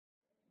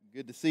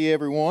Good to see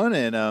everyone.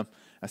 And I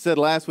said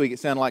last week it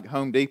sounded like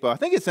Home Depot. I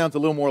think it sounds a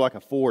little more like a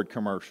Ford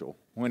commercial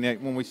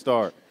when we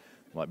start.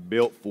 Like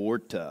built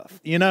Ford tough.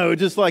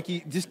 Just like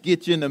you just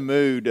get you in the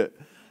mood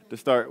to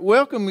start.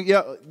 Welcome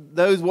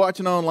those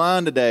watching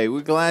online today.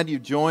 We're glad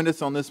you've joined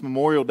us on this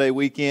Memorial Day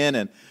weekend.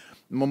 And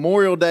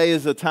Memorial Day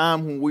is a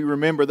time when we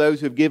remember those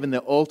who have given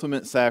the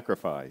ultimate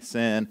sacrifice.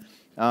 And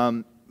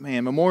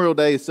Memorial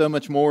Day is so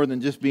much more than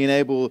just being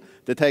able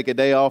to take a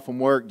day off from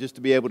work just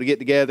to be able to get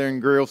together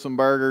and grill some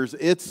burgers.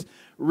 It's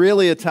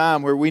really a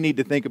time where we need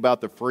to think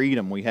about the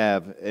freedom we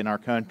have in our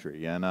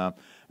country. And I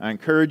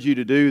encourage you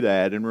to do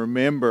that and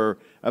remember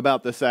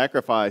about the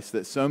sacrifice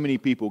that so many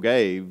people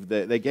gave,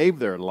 that they gave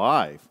their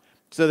life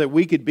so that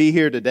we could be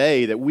here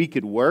today, that we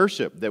could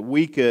worship, that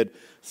we could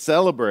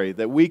celebrate,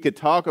 that we could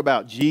talk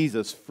about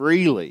Jesus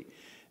freely.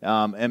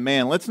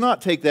 Let's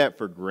not take that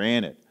for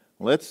granted.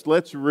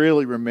 Let's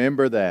really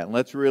remember that.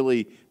 Let's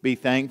really be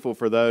thankful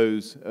for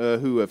those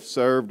who have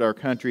served our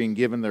country and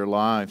given their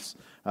lives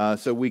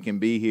so we can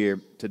be here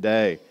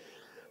today.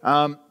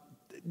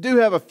 Do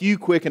have a few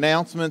quick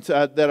announcements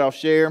that I'll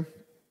share.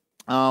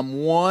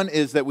 One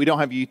is that we don't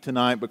have youth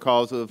tonight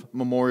because of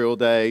Memorial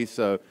Day,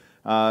 so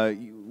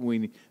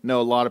we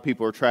know a lot of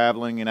people are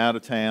traveling and out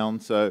of town,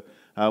 so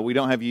we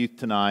don't have youth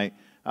tonight.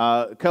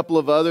 A couple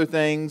of other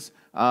things.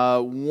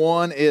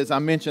 One is I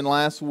mentioned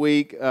last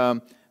week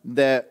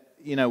that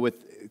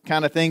with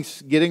kind of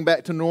things getting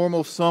back to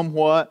normal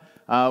somewhat,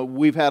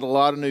 we've had a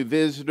lot of new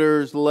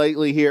visitors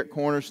lately here at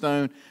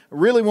Cornerstone. I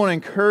really want to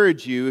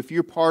encourage you, if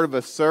you're part of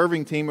a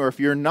serving team or if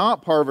you're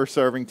not part of a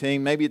serving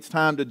team, maybe it's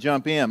time to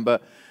jump in.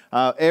 But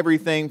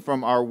everything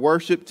from our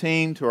worship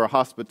team to our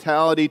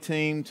hospitality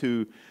team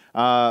to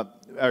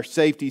our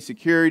safety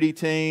security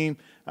team,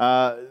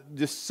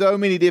 just so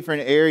many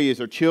different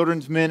areas, our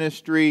children's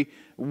ministry,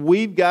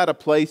 we've got a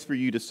place for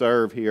you to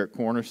serve here at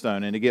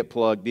Cornerstone and to get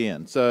plugged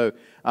in. So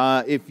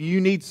if you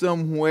need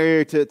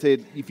somewhere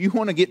if you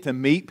want to get to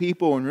meet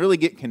people and really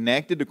get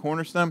connected to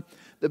Cornerstone,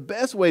 the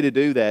best way to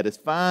do that is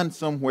find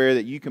somewhere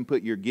that you can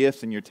put your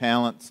gifts and your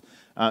talents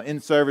in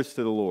service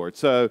to the Lord.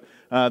 So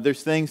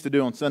there's things to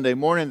do on Sunday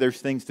morning.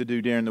 There's things to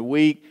do during the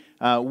week.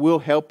 We'll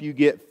help you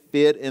get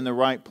fit in the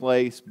right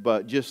place,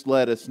 but just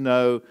let us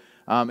know.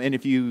 And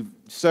if you've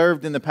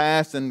served in the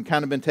past and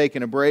kind of been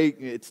taking a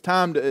break, it's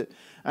time to,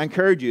 I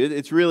encourage you,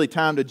 it's really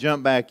time to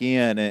jump back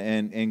in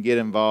and get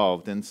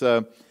involved. And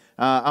so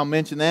I'll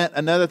mention that.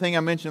 Another thing I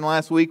mentioned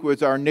last week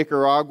was our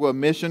Nicaragua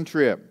mission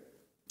trip.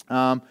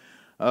 I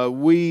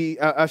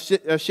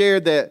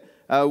shared that,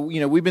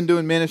 we've been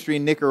doing ministry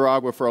in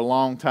Nicaragua for a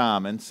long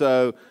time. And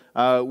so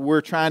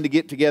we're trying to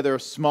get together a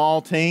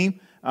small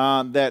team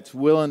that's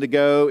willing to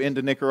go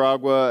into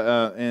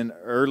Nicaragua in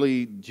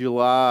early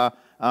July.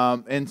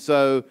 And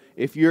so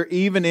if you're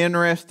even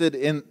interested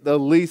in the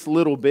least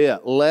little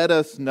bit, let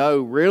us know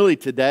really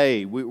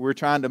today. We're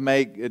trying to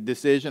make a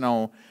decision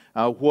on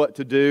what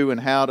to do and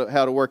how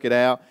to work it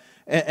out.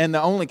 And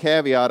the only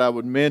caveat I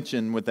would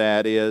mention with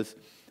that is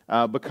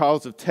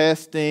because of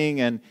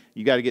testing, and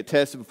you got to get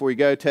tested before you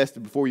go,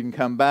 tested before you can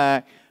come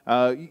back,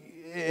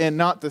 and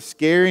not to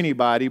scare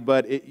anybody,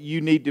 but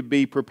you need to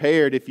be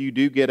prepared. If you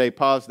do get a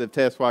positive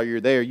test while you're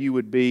there, you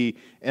would be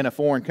in a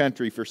foreign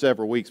country for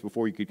several weeks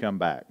before you could come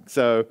back.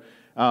 So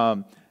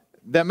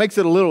that makes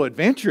it a little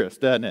adventurous,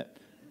 doesn't it?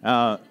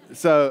 I've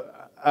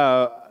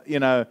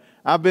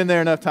been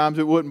there enough times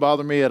it wouldn't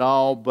bother me at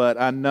all,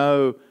 but I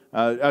know,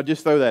 I'll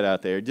just throw that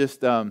out there. Just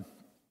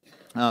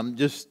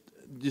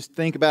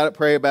think about it,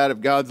 pray about it.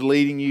 If God's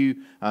leading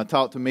you,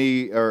 talk to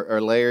me or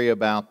Larry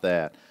about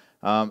that.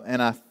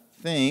 And I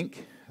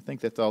think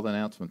that's all the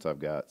announcements I've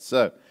got.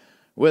 So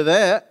with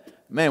that,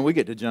 we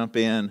get to jump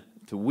in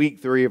to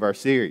week 3 of our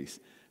series.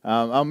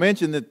 I'll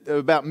mention that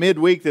about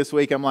midweek this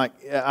week,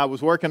 I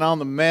was working on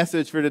the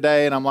message for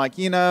today, and I'm like,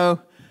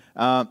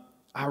 I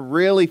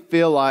really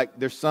feel like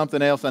there's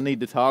something else I need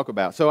to talk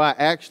about. So I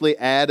actually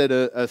added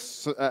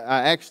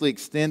I actually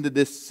extended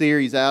this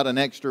series out an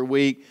extra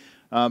week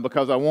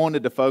because I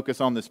wanted to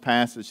focus on this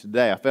passage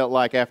today. I felt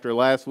like after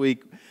last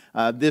week,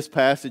 this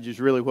passage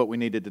is really what we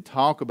needed to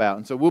talk about.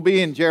 And so we'll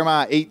be in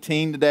Jeremiah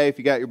 18 today. If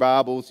you got your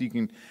Bibles, you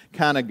can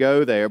kind of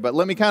go there. But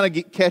let me kind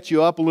of catch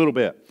you up a little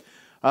bit.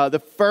 The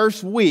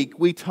first week,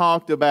 we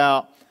talked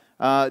about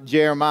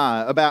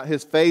Jeremiah, about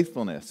his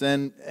faithfulness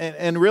and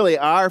really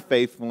our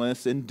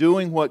faithfulness in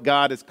doing what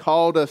God has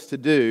called us to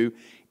do,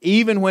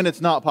 even when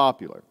it's not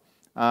popular.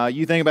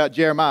 You think about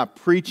Jeremiah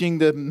preaching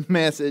the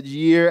message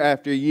year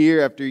after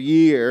year after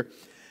year,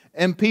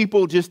 and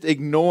people just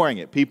ignoring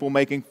it, people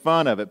making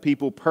fun of it,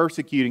 people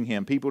persecuting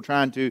him, people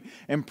trying to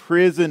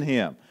imprison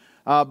him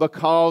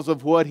because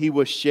of what he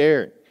was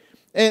sharing.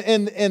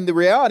 And the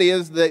reality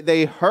is that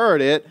they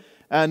heard it.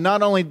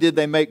 Not only did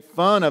they make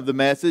fun of the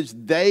message,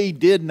 they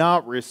did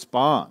not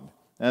respond.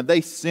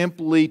 They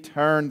simply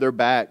turned their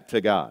back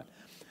to God.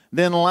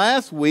 Then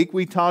last week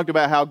we talked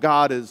about how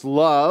God is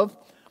love,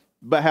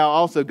 but how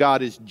also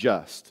God is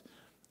just.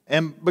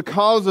 And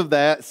because of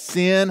that,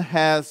 sin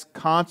has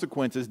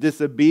consequences.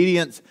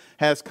 Disobedience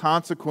has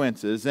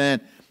consequences. And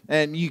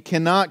And you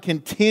cannot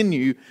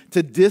continue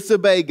to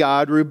disobey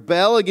God,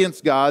 rebel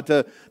against God,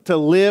 to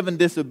live in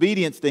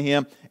disobedience to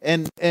Him,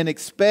 and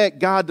expect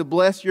God to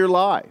bless your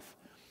life.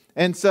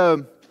 And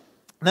so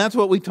that's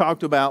what we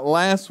talked about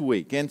last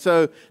week. And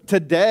so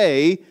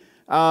today,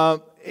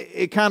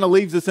 it kind of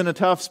leaves us in a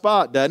tough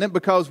spot, doesn't it?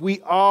 Because we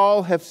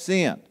all have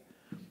sinned.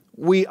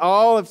 We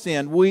all have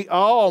sinned. We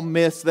all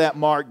miss that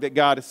mark that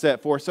God has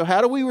set for us. So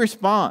how do we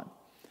respond?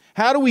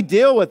 How do we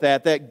deal with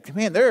that?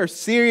 Man, there are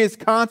serious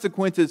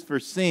consequences for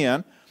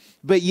sin,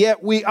 but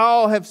yet we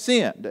all have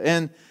sinned.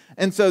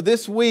 And so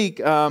this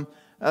week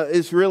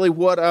is really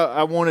what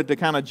I wanted to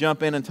kind of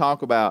jump in and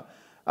talk about.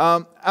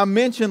 I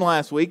mentioned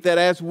last week that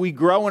as we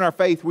grow in our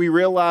faith, we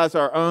realize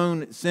our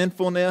own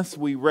sinfulness.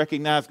 We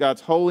recognize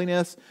God's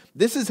holiness.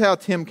 This is how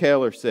Tim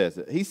Keller says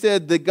it. He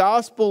said, the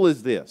gospel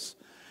is this,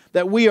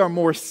 that we are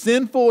more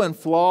sinful and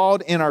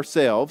flawed in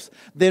ourselves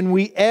than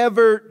we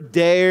ever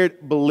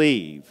dared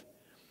believe.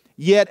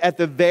 Yet at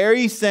the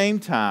very same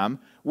time,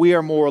 we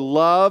are more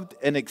loved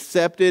and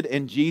accepted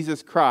in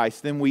Jesus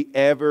Christ than we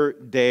ever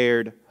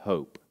dared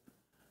hope.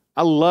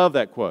 I love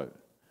that quote.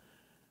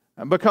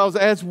 Because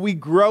as we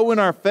grow in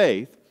our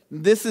faith,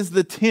 this is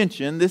the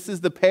tension, this is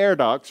the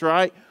paradox,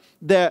 right?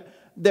 That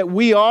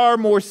we are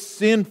more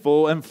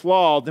sinful and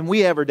flawed than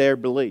we ever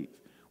dared believe.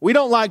 We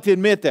don't like to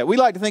admit that. We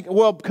like to think,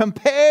 well,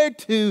 compared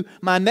to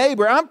my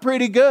neighbor, I'm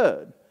pretty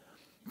good.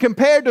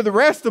 Compared to the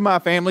rest of my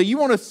family, you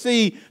want to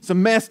see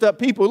some messed up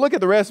people. Look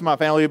at the rest of my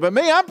family, but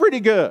me, I'm pretty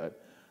good.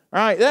 All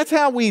right, that's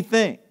how we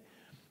think.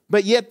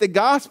 But yet the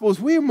gospel is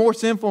we're more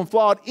sinful and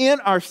flawed in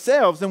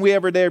ourselves than we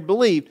ever dared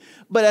believe.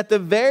 But at the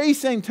very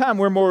same time,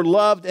 we're more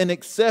loved and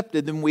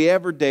accepted than we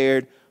ever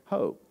dared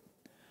hope.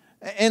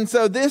 And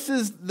so this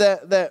is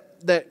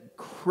that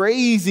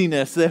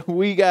craziness that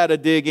we got to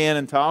dig in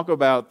and talk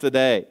about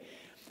today.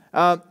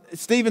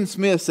 Stephen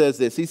Smith says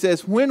this. He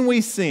says, when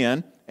we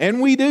sin,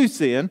 and we do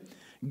sin,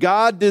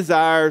 God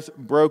desires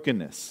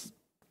brokenness.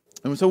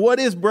 And so what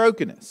is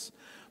brokenness?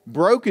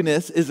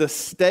 Brokenness is a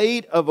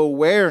state of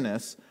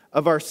awareness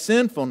of our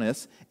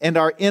sinfulness and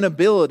our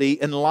inability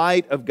in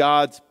light of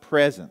God's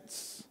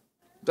presence.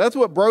 That's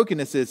what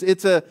brokenness is.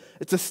 It's a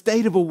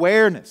state of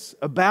awareness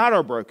about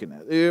our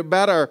brokenness,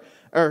 about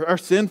our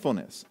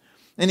sinfulness.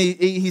 And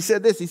he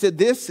said this. He said,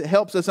 this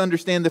helps us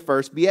understand the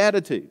first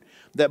beatitude,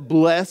 that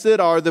blessed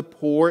are the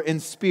poor in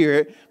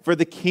spirit, for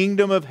the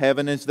kingdom of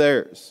heaven is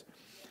theirs.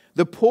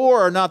 The poor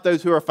are not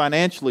those who are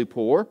financially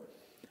poor.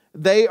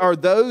 They are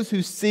those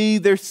who see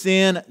their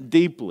sin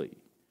deeply.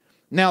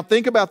 Now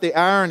think about the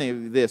irony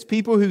of this.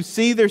 People who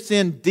see their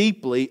sin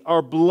deeply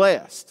are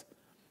blessed.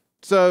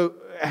 So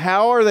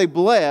how are they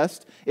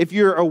blessed if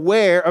you're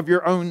aware of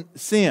your own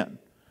sin?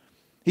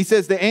 He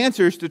says the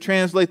answer is to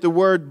translate the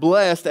word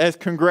blessed as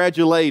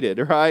congratulated,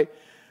 right?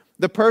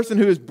 The person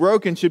who is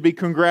broken should be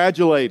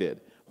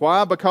congratulated.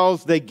 Why?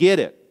 Because they get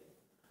it.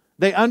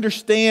 They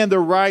understand the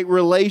right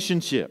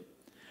relationship.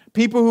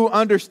 People who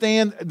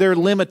understand their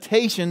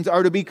limitations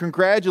are to be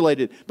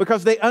congratulated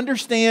because they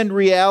understand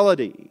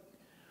reality.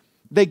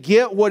 They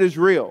get what is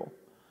real.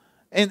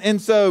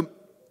 And so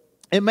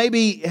it may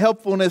be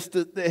helpful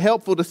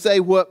to say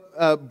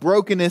what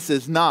brokenness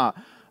is not.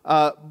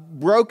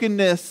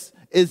 Brokenness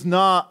is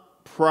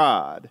not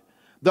pride.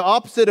 The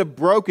opposite of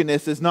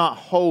brokenness is not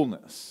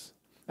wholeness.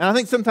 And I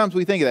think sometimes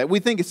we think of that.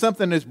 We think if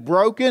something is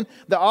broken,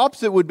 the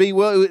opposite would be,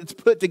 well, it's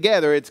put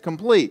together, it's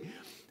complete.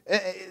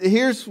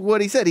 Here's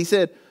what he said. He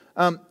said,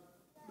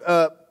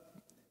 the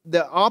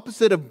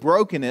opposite of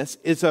brokenness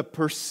is a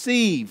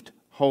perceived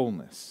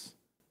wholeness.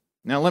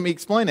 Now let me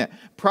explain that.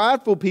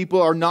 Prideful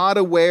people are not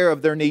aware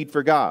of their need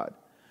for God.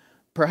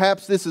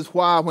 Perhaps this is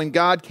why when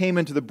God came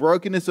into the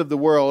brokenness of the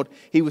world,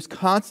 He was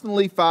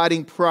constantly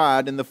fighting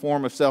pride in the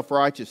form of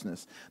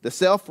self-righteousness. The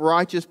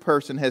self-righteous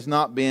person has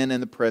not been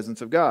in the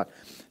presence of God.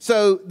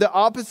 So the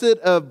opposite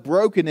of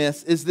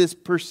brokenness is this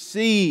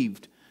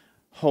perceived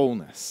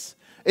wholeness.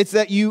 It's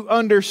that you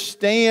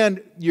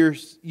understand your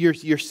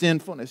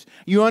sinfulness.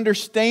 You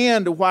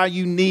understand why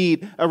you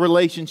need a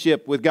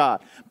relationship with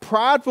God.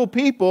 Prideful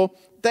people,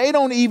 they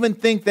don't even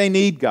think they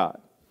need God.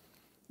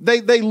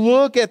 They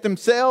look at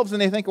themselves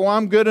and they think, well,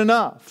 I'm good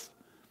enough.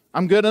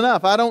 I'm good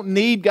enough. I don't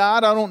need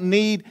God. I don't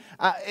need...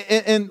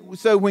 And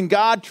so when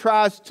God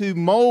tries to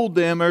mold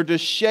them or to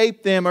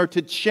shape them or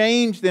to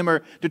change them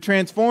or to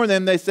transform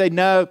them, they say,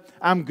 no,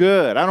 I'm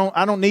good.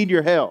 I don't need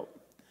your help.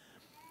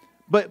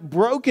 But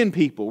broken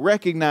people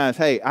recognize,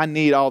 hey, I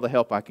need all the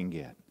help I can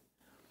get.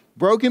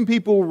 Broken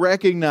people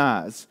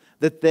recognize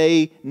that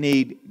they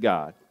need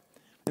God.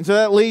 And so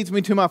that leads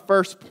me to my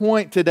first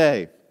point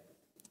today.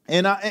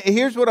 And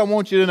here's what I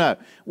want you to know.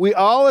 We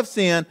all have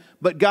sinned,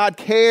 but God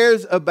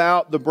cares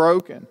about the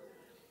broken.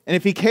 And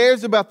if He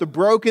cares about the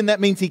broken, that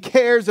means He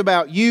cares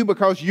about you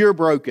because you're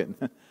broken.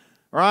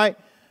 Right?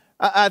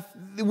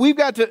 We've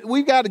got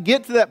to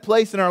get to that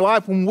place in our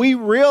life when we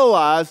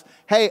realize,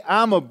 hey,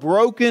 I'm a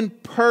broken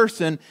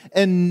person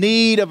in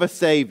need of a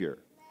Savior.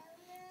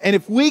 And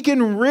if we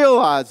can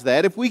realize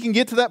that, if we can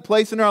get to that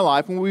place in our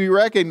life when we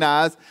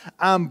recognize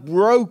I'm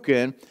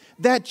broken,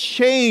 that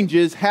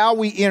changes how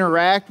we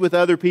interact with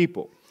other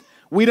people.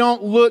 We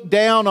don't look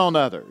down on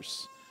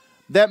others.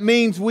 That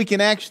means we can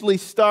actually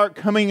start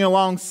coming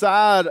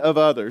alongside of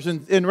others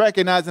and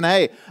recognizing,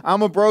 hey,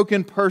 I'm a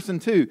broken person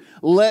too.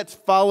 Let's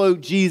follow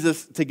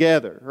Jesus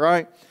together,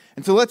 right?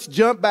 And so let's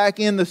jump back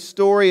in the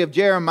story of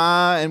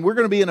Jeremiah, and we're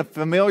going to be in a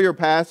familiar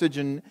passage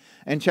in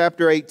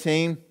chapter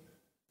 18,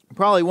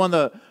 probably one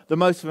of the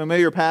most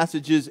familiar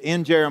passages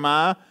in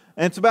Jeremiah,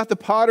 and it's about the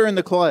potter and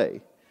the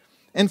clay.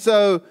 And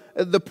so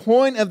the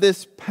point of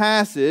this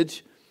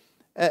passage,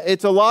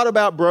 it's a lot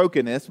about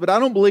brokenness, but I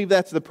don't believe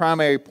that's the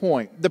primary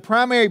point. The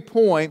primary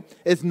point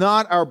is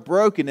not our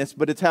brokenness,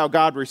 but it's how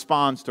God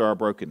responds to our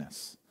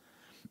brokenness.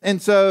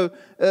 And so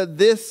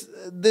this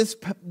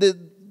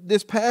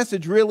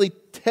passage really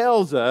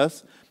tells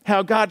us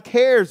how God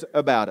cares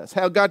about us,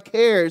 how God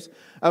cares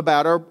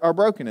about our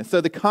brokenness. So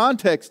the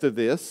context of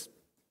this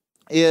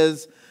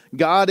is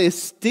God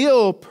is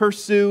still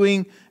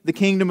pursuing the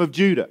kingdom of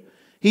Judah.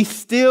 He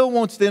still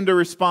wants them to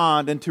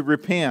respond and to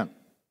repent.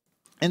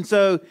 And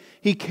so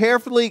he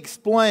carefully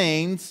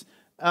explains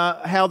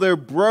how they're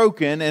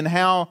broken and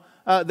how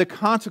the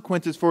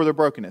consequences for their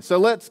brokenness. So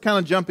let's kind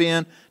of jump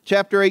in.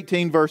 Chapter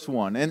 18, verse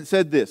 1. And it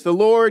said this: the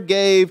Lord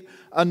gave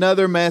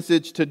another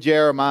message to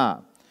Jeremiah.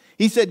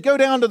 He said, go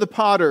down to the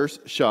potter's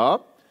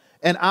shop,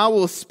 and I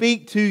will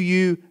speak to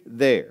you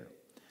there.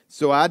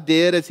 So I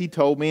did as he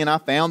told me, and I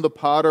found the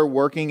potter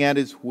working at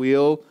his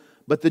wheel,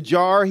 but the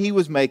jar he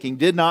was making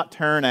did not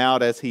turn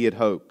out as he had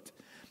hoped.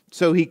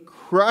 So he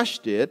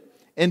crushed it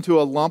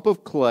into a lump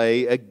of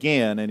clay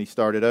again, and he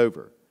started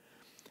over.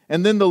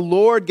 And then the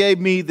Lord gave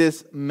me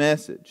this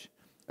message: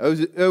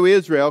 O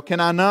Israel, can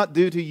I not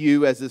do to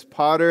you as this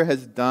potter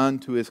has done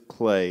to his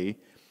clay?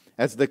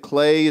 As the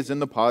clay is in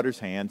the potter's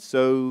hand,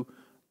 so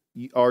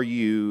are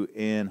you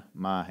in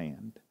my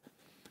hand.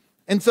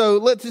 And so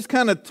let's just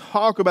kind of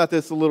talk about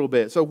this a little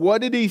bit. So what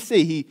did he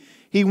see?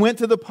 He went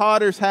to the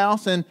potter's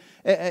house, and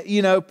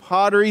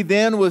pottery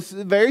then was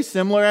very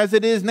similar as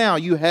it is now.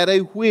 You had a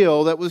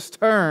wheel that was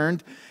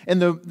turned,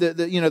 and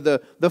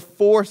the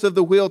force of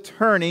the wheel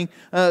turning,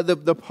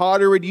 the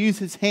potter would use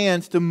his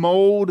hands to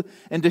mold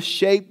and to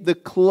shape the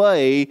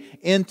clay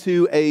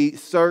into a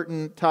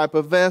certain type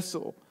of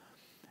vessel.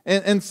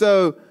 And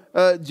so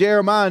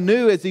Jeremiah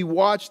knew as he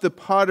watched the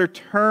potter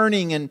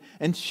turning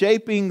and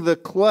shaping the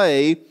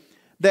clay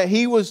that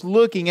he was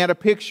looking at a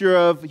picture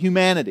of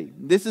humanity.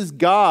 This is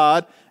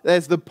God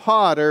as the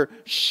potter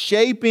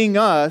shaping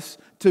us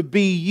to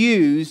be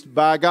used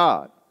by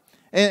God.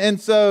 And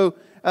so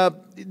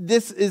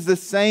this is the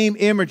same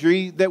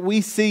imagery that we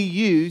see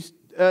used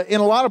in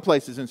a lot of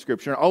places in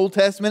Scripture, Old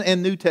Testament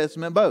and New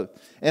Testament both.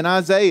 In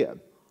Isaiah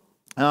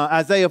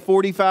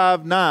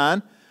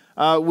 45:9,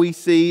 we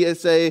see it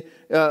say,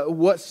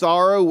 what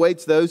sorrow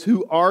awaits those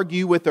who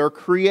argue with their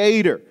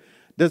Creator.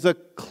 Does a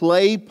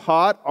clay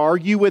pot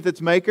argue with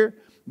its maker?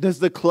 Does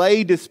the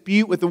clay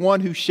dispute with the one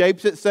who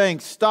shapes it,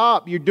 saying,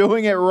 stop, you're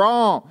doing it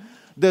wrong?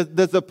 Does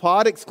the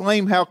pot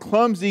exclaim, how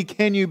clumsy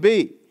can you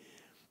be?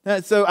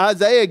 So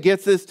Isaiah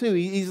gets this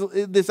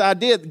too. This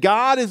idea that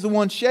God is the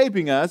one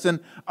shaping us,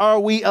 and are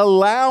we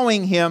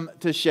allowing Him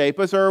to shape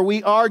us, or are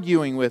we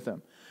arguing with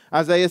Him?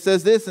 Isaiah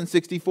says this in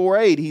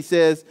 64:8. He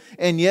says,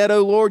 and yet,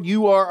 O Lord,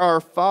 you are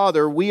our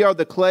Father. We are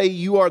the clay,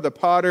 you are the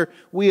potter.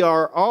 We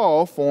are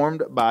all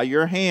formed by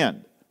your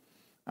hand.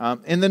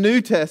 In the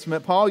New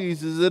Testament, Paul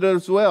uses it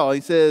as well.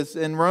 He says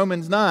in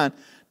Romans 9,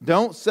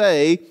 don't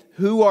say,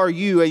 who are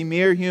you, a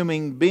mere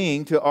human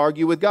being, to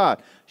argue with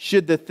God?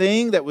 Should the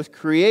thing that was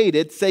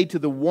created say to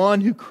the one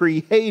who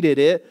created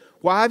it,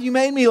 why have you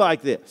made me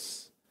like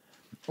this?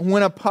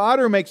 When a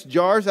potter makes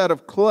jars out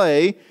of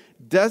clay,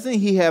 doesn't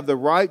he have the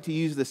right to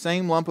use the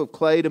same lump of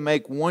clay to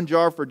make one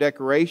jar for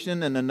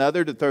decoration and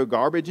another to throw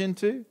garbage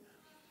into?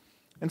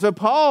 And so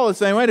Paul is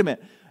saying, wait a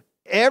minute,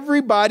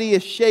 everybody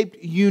is shaped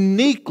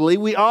uniquely.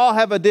 We all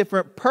have a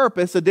different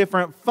purpose, a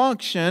different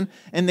function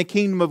in the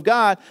kingdom of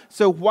God.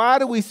 So why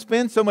do we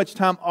spend so much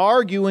time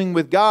arguing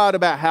with God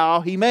about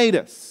how He made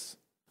us?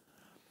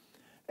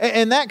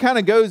 And that kind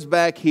of goes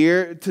back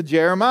here to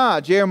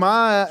Jeremiah.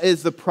 Jeremiah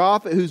is the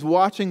prophet who's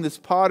watching this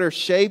potter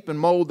shape and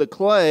mold the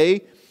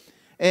clay.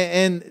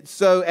 And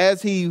so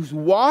as he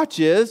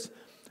watches,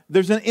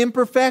 there's an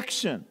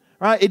imperfection,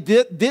 right? It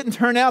didn't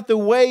turn out the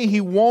way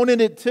he wanted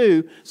it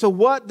to. So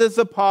what does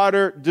the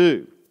potter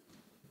do?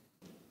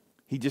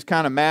 He just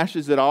kind of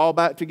mashes it all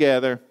back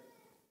together,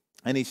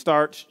 and he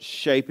starts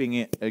shaping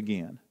it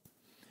again.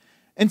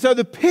 And so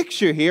the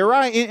picture here,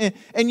 right,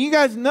 and you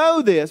guys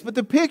know this, but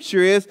the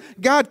picture is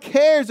God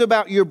cares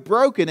about your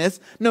brokenness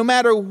no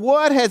matter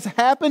what has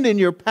happened in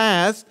your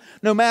past,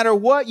 no matter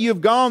what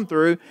you've gone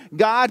through.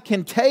 God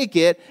can take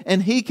it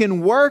and He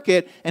can work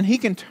it and He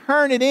can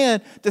turn it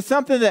into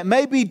something that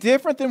may be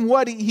different than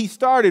what He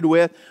started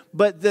with,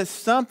 but that's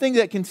something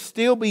that can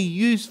still be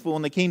useful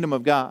in the kingdom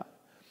of God.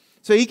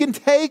 So He can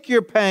take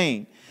your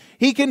pain.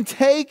 He can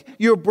take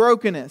your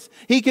brokenness.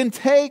 He can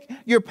take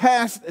your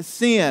past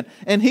sin,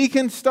 and He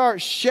can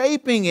start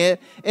shaping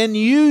it and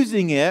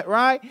using it,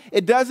 right?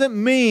 It doesn't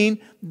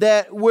mean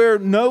that we're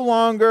no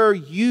longer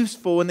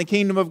useful in the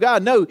kingdom of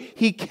God. No,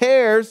 He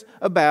cares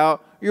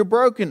about your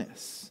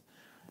brokenness.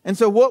 And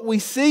so what we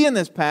see in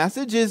this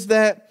passage is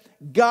that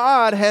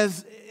God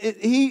has,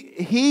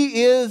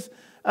 He is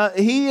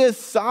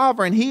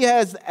sovereign. He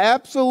has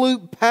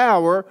absolute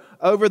power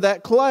over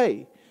that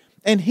clay.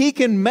 And He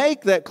can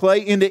make that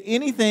clay into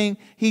anything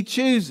He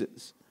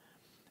chooses.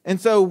 And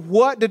so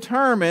what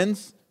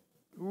determines,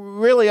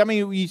 really, I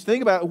mean, you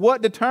think about it,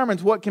 what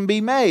determines what can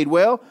be made?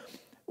 Well,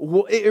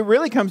 it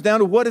really comes down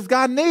to, what does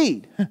God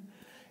need?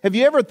 Have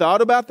you ever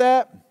thought about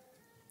that?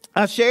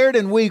 I shared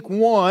in week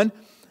 1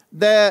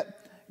 that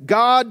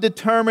God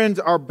determines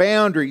our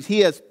boundaries.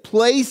 He has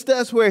placed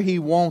us where He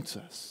wants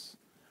us.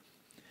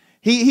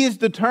 He has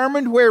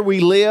determined where we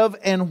live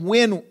and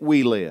when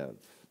we live.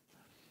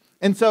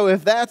 And so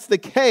if that's the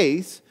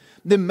case,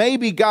 then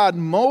maybe God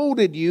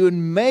molded you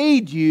and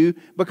made you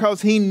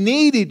because He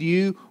needed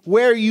you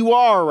where you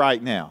are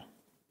right now.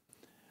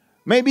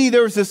 Maybe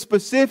there's a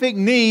specific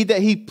need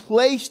that He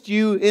placed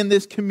you in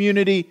this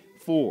community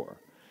for.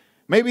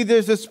 Maybe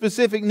there's a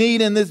specific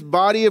need in this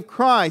body of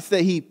Christ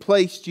that He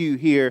placed you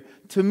here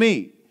to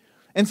meet.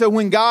 And so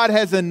when God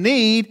has a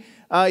need,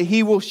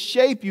 He will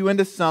shape you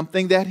into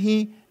something that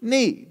He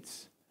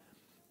needs.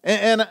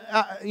 And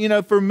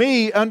for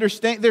me,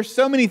 there's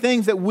so many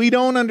things that we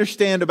don't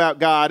understand about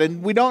God,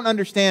 and we don't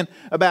understand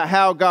about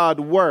how God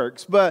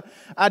works. But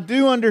I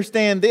do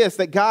understand this,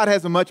 that God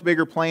has a much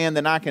bigger plan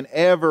than I can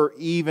ever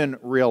even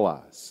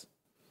realize.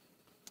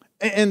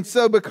 And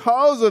so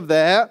because of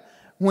that,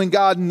 when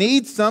God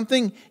needs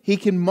something, He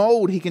can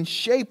mold, He can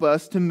shape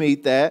us to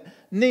meet that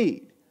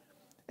need.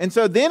 And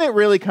so then it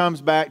really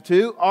comes back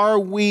to, are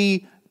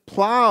we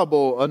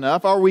pliable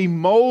enough? Are we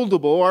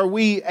moldable? Are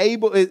we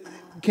able?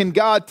 Can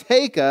God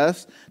take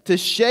us to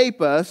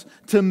shape us,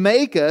 to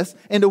make us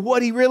into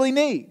what He really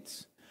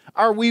needs?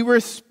 Are we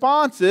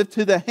responsive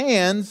to the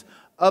hands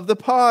of the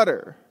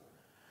potter?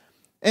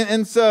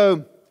 And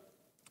so,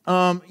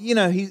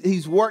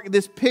 he's working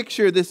this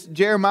picture, this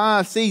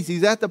Jeremiah sees.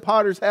 He's at the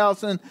potter's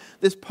house, and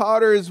this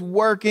potter is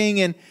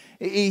working, and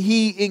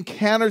he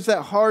encounters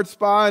that hard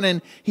spot,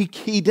 and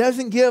he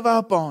doesn't give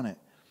up on it.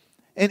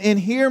 And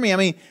hear me, I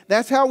mean,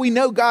 that's how we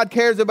know God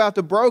cares about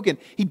the broken.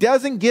 He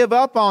doesn't give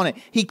up on it.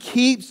 He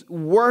keeps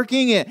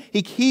working it.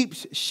 He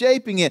keeps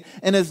shaping it.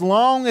 And as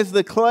long as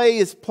the clay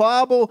is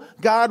pliable,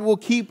 God will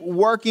keep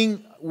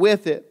working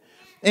with it.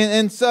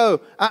 And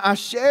so I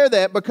share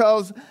that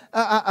because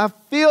I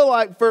feel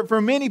like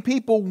for many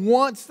people,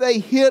 once they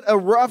hit a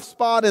rough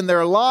spot in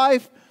their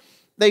life,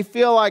 they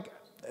feel like,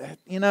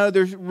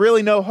 there's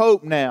really no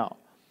hope now.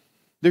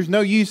 There's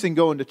no use in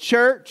going to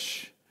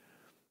church.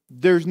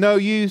 There's no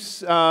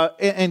use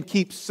in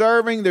keep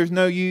serving. There's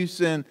no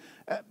use in,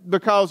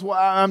 because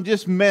I'm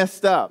just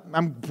messed up.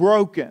 I'm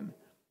broken.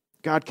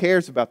 God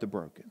cares about the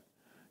broken.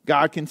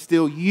 God can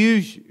still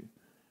use you,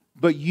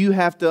 but you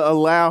have to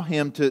allow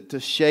Him to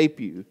shape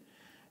you.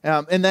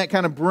 And that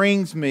kind of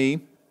brings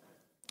me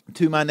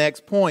to my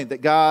next point,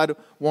 that God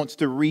wants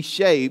to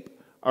reshape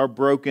our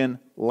broken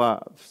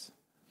lives.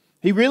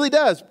 He really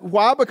does.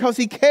 Why? Because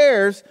He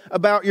cares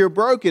about your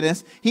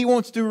brokenness. He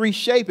wants to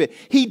reshape it.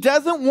 He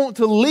doesn't want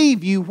to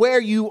leave you where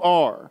you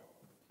are.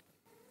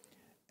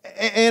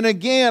 And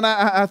again,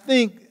 I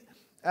think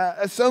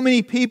so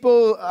many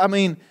people,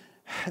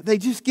 they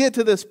just get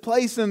to this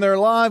place in their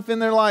life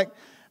and they're like,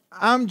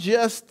 I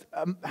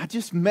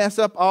just mess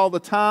up all the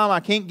time. I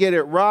can't get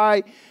it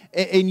right.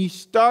 And you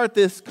start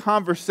this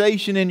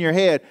conversation in your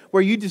head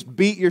where you just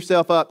beat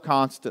yourself up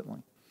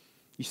constantly.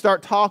 You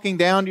start talking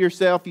down to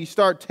yourself. You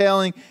start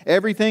telling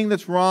everything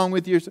that's wrong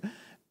with yourself.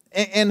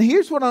 And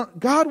here's what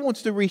God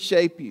wants to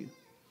reshape you.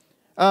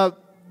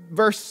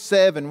 Verse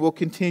 7, we'll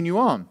continue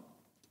on.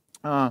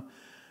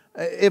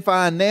 If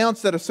I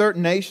announce that a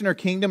certain nation or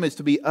kingdom is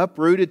to be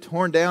uprooted,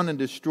 torn down, and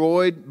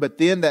destroyed, but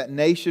then that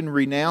nation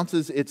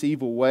renounces its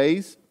evil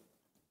ways,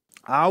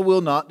 I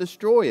will not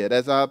destroy it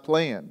as I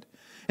planned.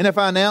 And if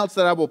I announce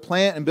that I will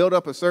plant and build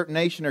up a certain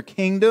nation or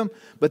kingdom,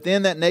 but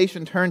then that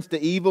nation turns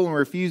to evil and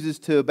refuses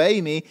to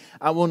obey me,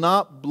 I will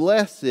not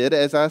bless it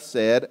as I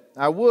said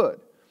I would.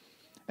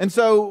 And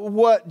so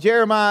what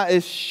Jeremiah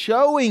is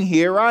showing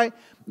here, right?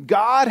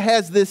 God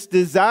has this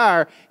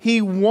desire. He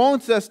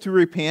wants us to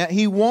repent.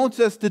 He wants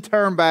us to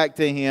turn back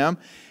to Him.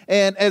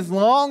 And as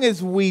long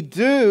as we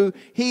do,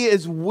 He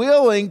is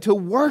willing to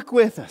work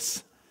with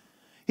us.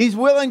 He's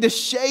willing to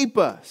shape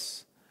us.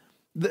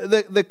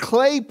 The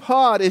clay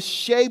pot is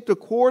shaped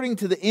according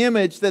to the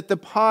image that the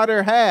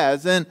potter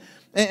has.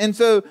 And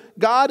so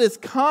God is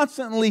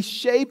constantly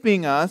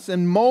shaping us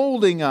and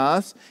molding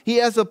us. He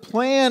has a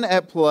plan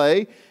at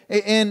play.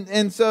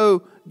 And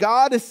so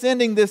God is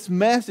sending this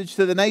message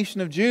to the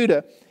nation of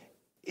Judah.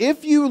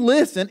 If you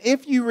listen,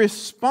 if you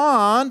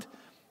respond,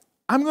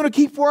 I'm going to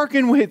keep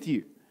working with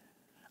you.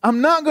 I'm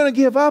not going to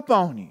give up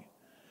on you.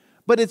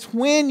 But it's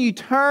when you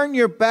turn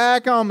your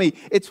back on me,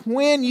 it's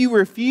when you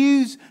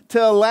refuse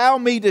to allow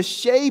me to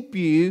shape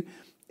you,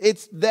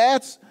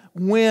 that's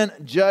when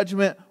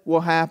judgment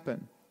will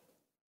happen.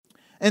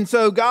 And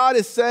so God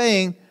is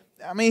saying,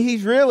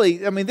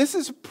 this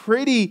is a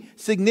pretty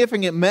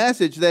significant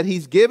message that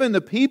He's given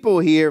the people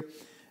here.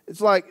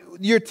 It's like,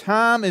 your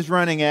time is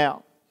running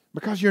out.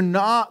 because you're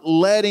not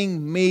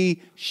letting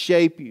me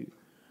shape you.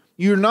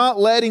 You're not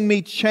letting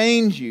me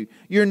change you.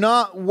 You're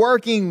not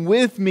working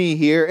with me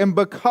here. And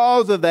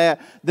because of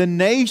that, the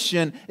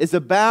nation is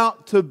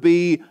about to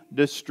be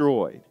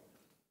destroyed.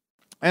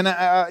 And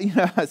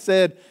I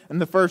said in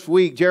the first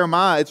week,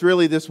 Jeremiah, it's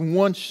really this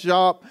one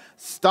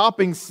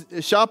shopping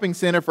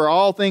center for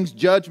all things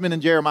judgment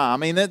in Jeremiah. I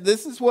mean,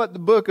 this is what the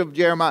book of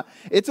Jeremiah,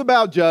 it's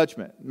about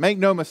judgment. Make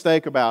no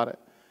mistake about it.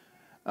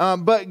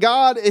 But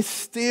God is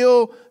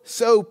still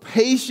so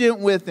patient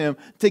with them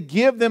to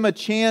give them a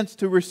chance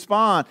to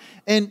respond.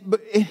 And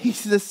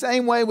He's the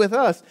same way with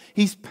us.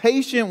 He's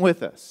patient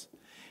with us.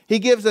 He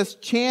gives us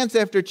chance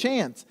after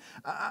chance.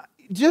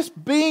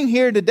 Just being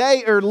here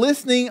today or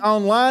listening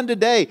online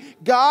today,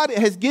 God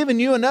has given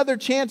you another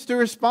chance to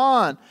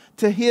respond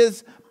to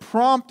His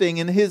prompting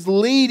and His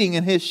leading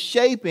and His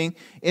shaping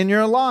in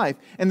your life.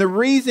 And the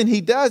reason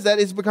He does that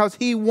is because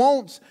He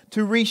wants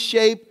to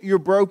reshape your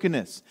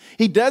brokenness.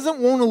 He doesn't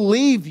want to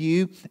leave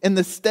you in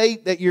the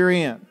state that you're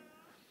in.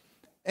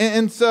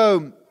 And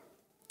so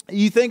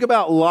you think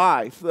about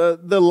life.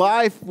 The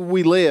life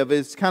we live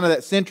is kind of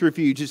that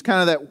centrifuge. It's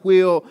kind of that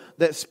wheel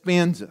that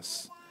spins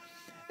us.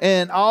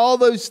 And all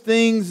those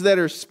things that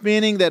are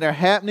spinning, that are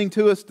happening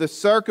to us, the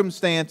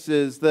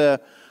circumstances,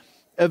 the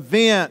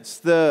events,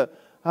 the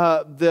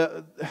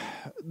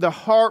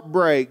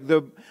heartbreak,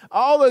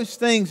 all those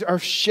things are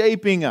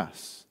shaping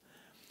us.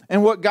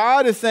 And what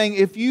God is saying,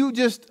 if you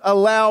just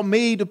allow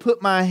me to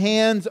put my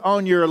hands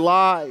on your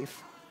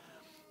life,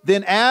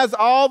 then as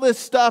all this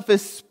stuff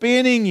is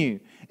spinning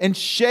you and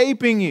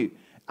shaping you,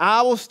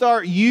 I will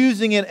start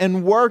using it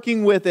and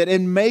working with it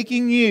and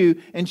making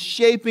you and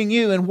shaping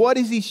you. And what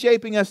is He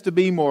shaping us to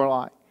be more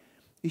like?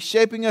 He's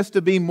shaping us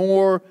to be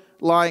more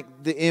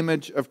like the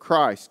image of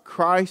Christ.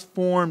 Christ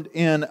formed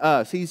in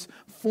us. He's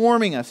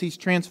forming us. He's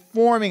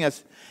transforming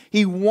us.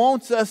 He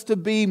wants us to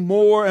be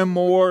more and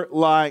more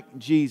like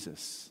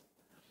Jesus.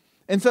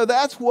 And so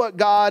that's what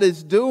God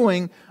is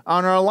doing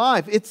on our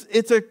life.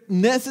 It's a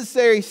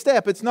necessary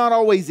step. It's not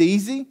always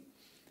easy.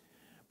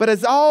 But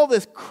as all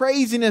this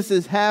craziness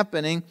is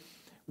happening,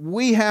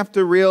 we have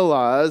to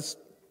realize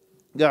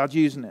God's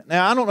using it.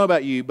 Now, I don't know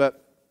about you,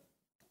 but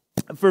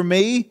for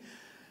me,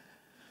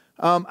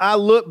 I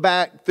look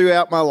back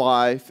throughout my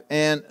life,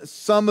 and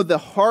some of the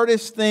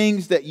hardest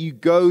things that you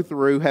go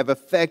through have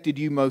affected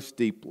you most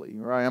deeply,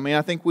 right? I mean,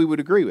 I think we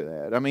would agree with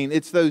that. I mean,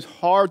 it's those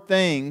hard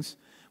things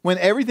when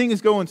everything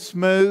is going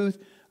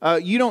smooth,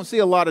 you don't see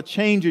a lot of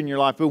change in your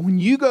life. But when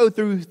you go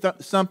through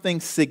something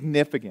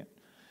significant,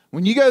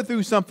 when you go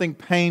through something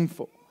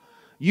painful,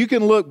 you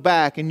can look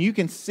back and you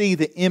can see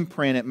the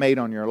imprint it made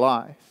on your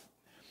life.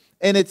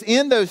 And it's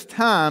in those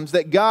times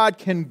that God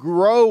can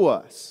grow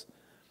us.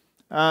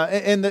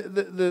 And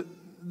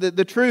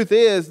the truth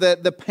is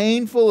that the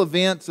painful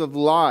events of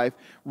life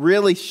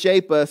really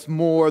shape us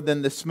more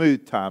than the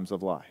smooth times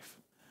of life.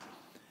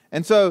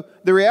 And so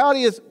the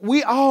reality is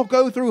we all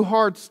go through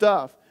hard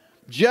stuff.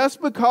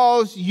 Just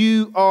because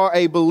you are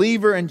a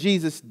believer in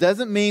Jesus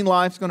doesn't mean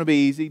life's going to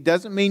be easy.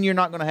 Doesn't mean you're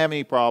not going to have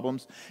any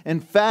problems. In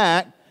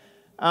fact,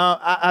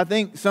 I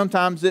think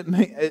sometimes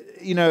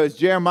as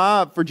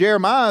Jeremiah,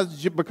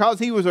 because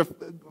he was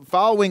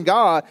following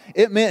God,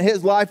 it meant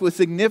his life was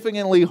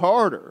significantly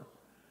harder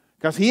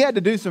because he had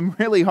to do some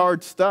really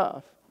hard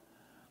stuff.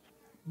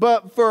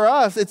 But for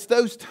us, it's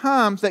those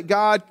times that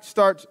God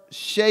starts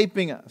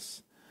shaping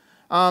us.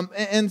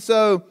 And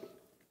so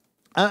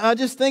I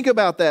just think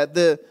about that.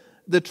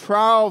 The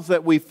trials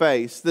that we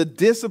face, the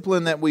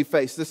discipline that we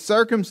face, the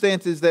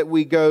circumstances that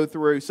we go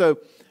through. So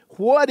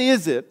what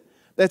is it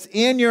that's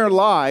in your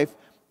life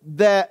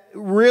that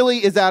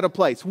really is out of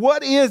place?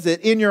 What is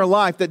it in your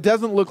life that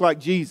doesn't look like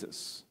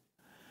Jesus?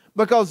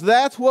 Because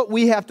that's what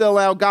we have to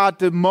allow God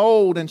to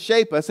mold and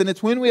shape us. And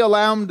it's when we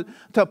allow Him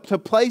to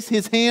place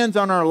His hands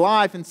on our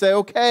life and say,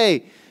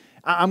 okay,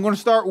 I'm going to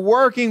start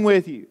working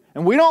with you.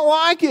 And we don't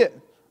like it.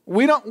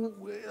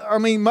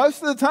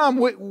 Most of the time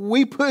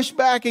we push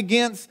back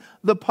against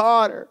the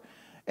potter.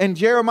 And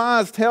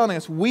Jeremiah is telling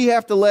us we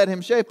have to let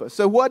Him shape us.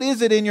 So what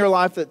is it in your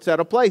life that's out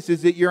of place?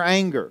 Is it your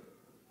anger?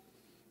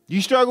 Do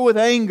you struggle with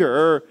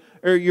anger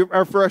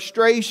or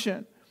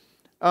frustration?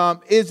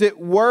 Is it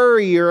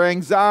worry or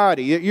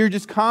anxiety? You're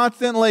just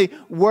constantly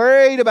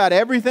worried about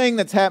everything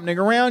that's happening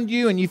around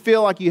you and you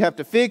feel like you have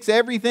to fix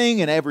everything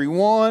and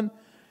everyone.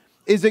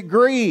 Is it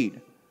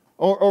greed?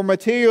 Or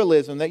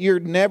materialism, that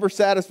you're never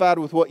satisfied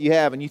with what you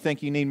have and you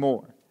think you need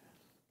more?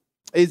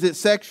 Is it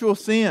sexual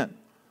sin?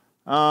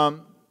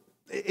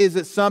 Is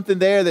it something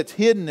there that's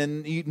hidden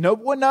and no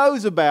one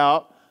knows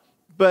about,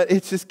 but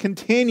it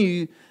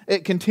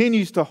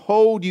continues to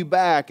hold you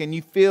back and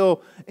you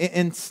feel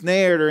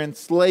ensnared or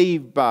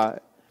enslaved by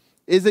it?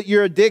 Is it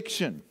your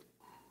addiction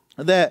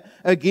that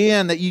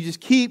you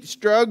just keep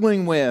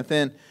struggling with?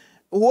 And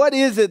what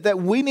is it that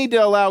we need to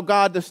allow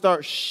God to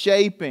start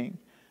shaping?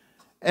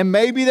 And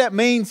maybe that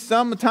means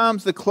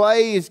sometimes the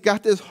clay has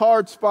got this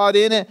hard spot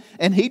in it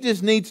and He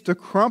just needs to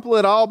crumple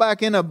it all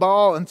back in a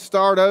ball and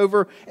start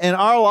over. And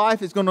our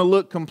life is going to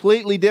look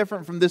completely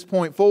different from this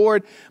point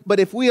forward. But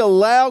if we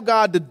allow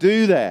God to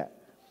do that,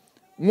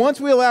 once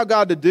we allow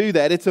God to do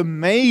that, it's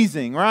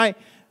amazing, right?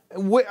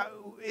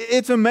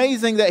 It's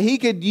amazing that He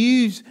could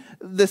use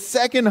the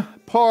second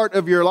part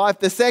of your life,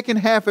 the second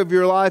half of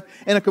your life,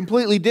 in a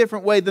completely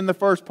different way than the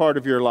first part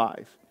of your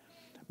life.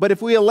 But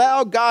if we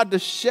allow God to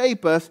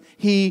shape us,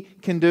 He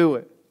can do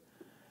it.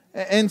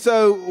 And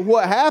so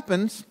what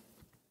happens,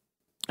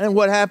 and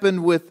what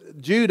happened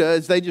with Judah,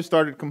 is they just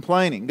started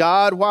complaining.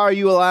 God, why are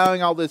you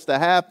allowing all this to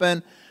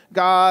happen?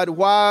 God,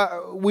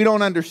 why? We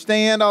don't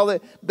understand all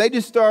that. They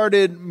just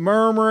started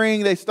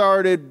murmuring. They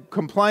started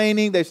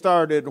complaining. They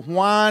started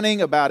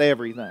whining about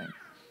everything.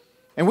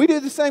 And we do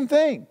the same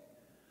thing.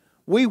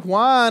 We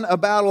whine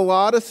about a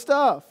lot of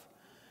stuff.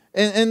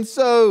 And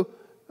so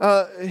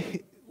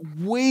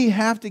we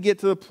have to get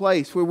to the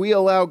place where we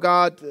allow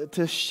God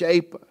to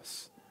shape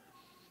us.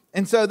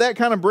 And so that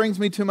kind of brings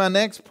me to my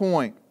next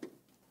point.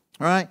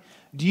 All right?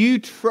 Do you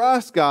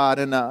trust God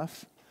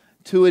enough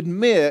to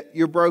admit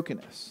your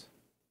brokenness?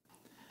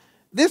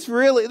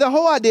 The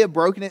whole idea of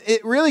brokenness,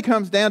 it really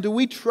comes down to, do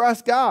we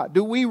trust God?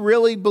 Do we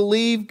really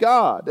believe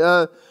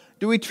God?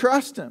 Do we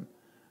trust Him?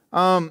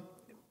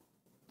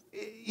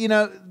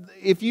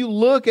 If you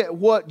look at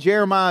what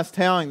Jeremiah is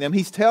telling them,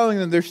 he's telling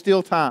them there's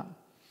still time.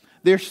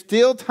 There's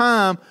still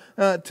time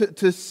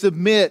to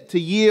submit, to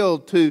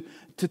yield, to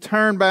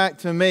turn back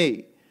to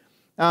me.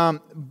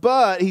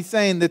 But he's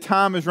saying the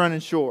time is running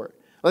short.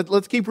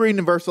 Let's keep reading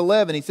in verse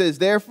 11. He says,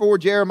 "Therefore,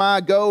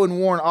 Jeremiah, go and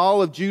warn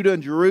all of Judah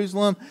and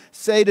Jerusalem.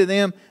 Say to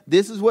them,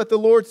 this is what the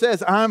Lord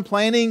says. I'm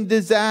planning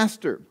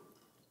disaster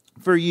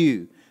for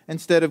you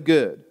instead of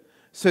good.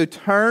 So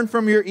turn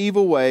from your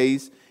evil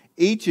ways,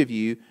 each of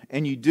you,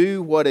 and you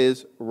do what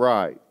is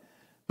right."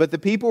 But the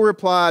people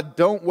replied,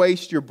 "Don't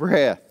waste your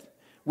breath.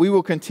 We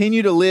will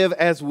continue to live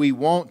as we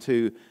want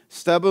to,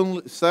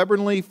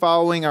 stubbornly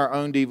following our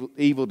own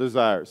evil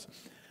desires."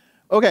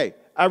 Okay,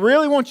 I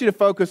really want you to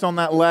focus on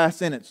that last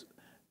sentence.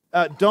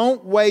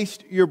 Don't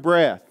waste your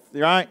breath,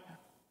 right?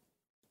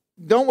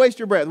 Don't waste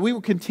your breath. We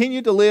will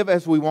continue to live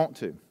as we want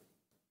to.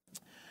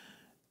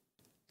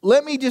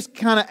 Let me just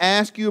kind of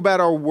ask you about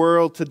our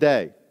world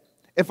today.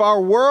 If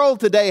our world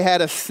today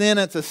had a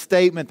sentence, a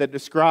statement that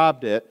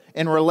described it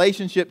in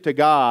relationship to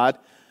God,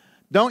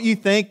 don't you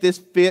think this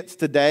fits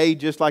today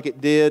just like it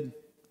did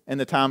in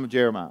the time of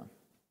Jeremiah?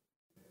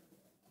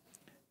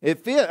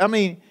 It fits. I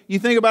mean, you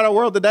think about our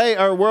world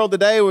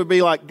today would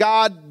be like,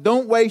 God,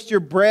 don't waste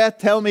your breath.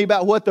 Tell me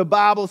about what the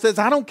Bible says.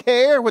 I don't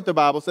care what the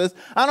Bible says.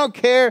 I don't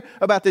care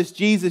about this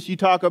Jesus you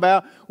talk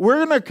about.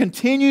 We're going to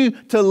continue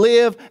to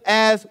live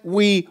as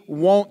we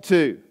want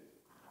to.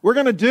 We're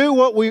going to do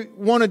what we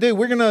want to do.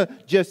 We're going to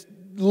just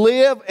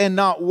live and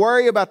not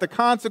worry about the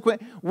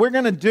consequence. We're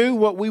going to do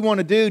what we want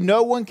to do.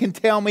 No one can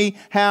tell me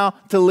how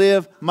to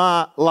live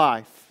my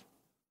life.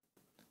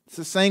 It's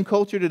the same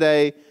culture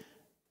today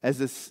as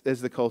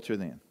the culture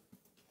then.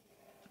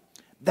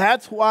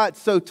 That's why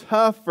it's so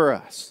tough for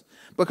us.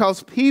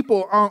 Because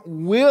people aren't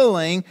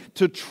willing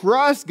to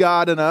trust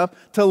God enough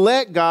to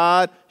let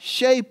God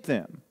shape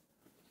them.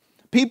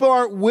 People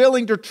aren't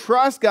willing to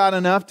trust God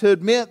enough to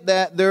admit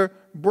that they're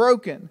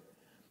broken.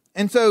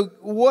 And so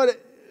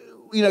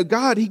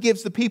God, He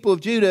gives the people of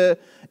Judah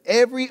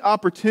every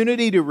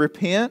opportunity to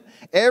repent,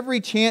 every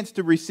chance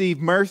to receive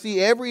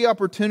mercy, every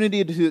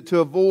opportunity to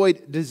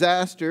avoid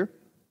disaster.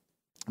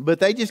 But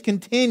they just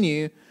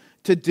continue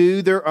to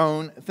do their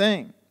own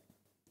thing.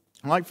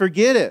 Like,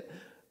 forget it.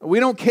 We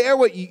don't care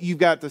what you've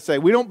got to say.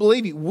 We don't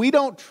believe you. We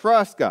don't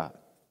trust God.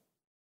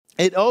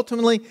 It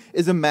ultimately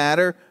is a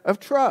matter of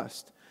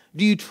trust.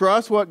 Do you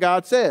trust what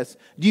God says?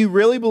 Do you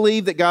really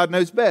believe that God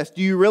knows best?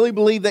 Do you really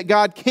believe that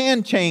God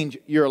can change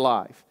your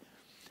life?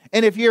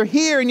 And if you're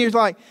here and you're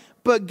like,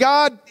 but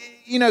God,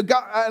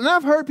 God, and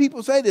I've heard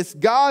people say this,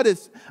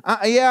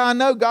 I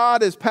know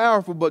God is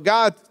powerful, but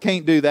God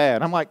can't do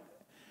that. I'm like,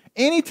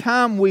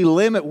 anytime we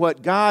limit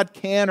what God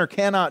can or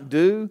cannot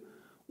do,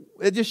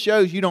 it just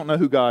shows you don't know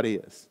who God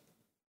is.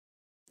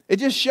 It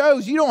just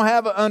shows you don't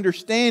have an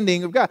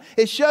understanding of God.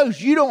 It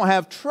shows you don't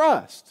have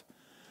trust.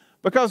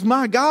 Because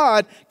my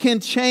God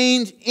can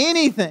change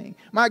anything.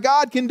 My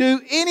God can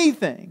do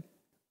anything.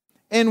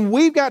 And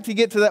we've got to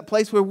get to that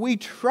place where we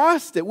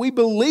trust it. We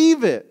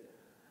believe it.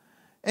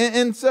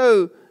 And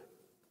so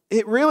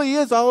it really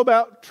is all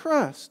about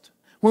trust.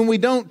 When we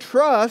don't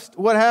trust,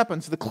 what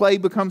happens? The clay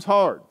becomes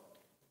hard.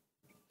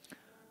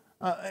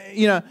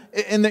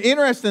 And the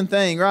interesting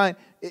thing, right?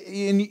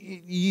 And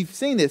you've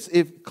seen this.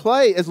 If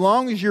clay, as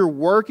long as you're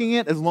working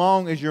it, as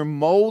long as you're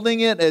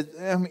molding it,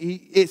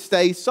 it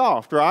stays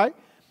soft, right?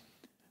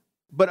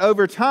 But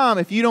over time,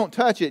 if you don't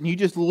touch it and you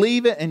just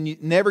leave it and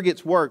it never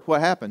gets worked,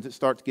 what happens? It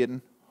starts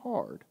getting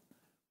hard.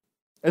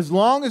 As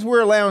long as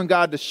we're allowing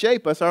God to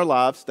shape us, our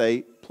lives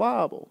stay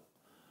pliable.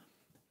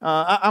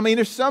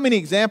 There's so many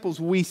examples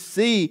we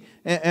see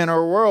in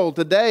our world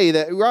today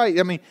that, right?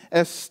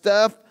 As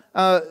stuff,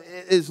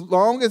 as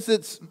long as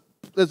it's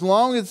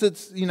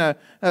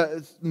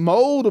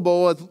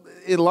moldable,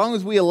 as long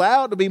as we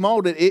allow it to be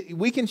molded,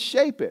 we can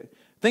shape it.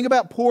 Think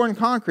about pouring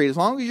concrete. As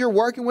long as you're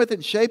working with it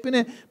and shaping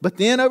it, but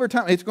then over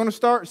time, it's going to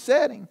start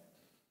setting.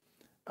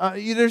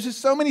 There's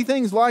just so many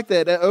things like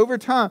that. Over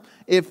time,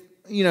 if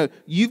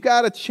you've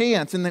got a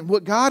chance, and then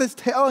what God is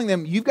telling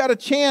them, you've got a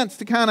chance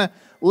to kind of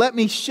let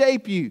me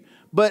shape you.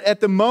 But at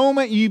the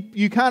moment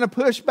you kind of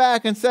push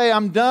back and say,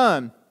 I'm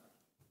done,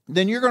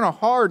 then you're going to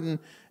harden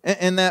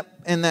in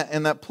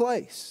that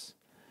place.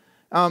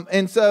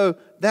 And so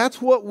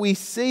that's what we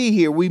see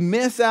here. We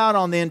miss out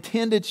on the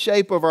intended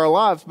shape of our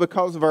lives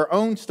because of our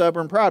own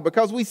stubborn pride.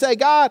 Because we say,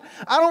 God,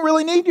 I don't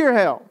really need your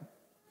help.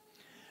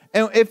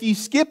 And if you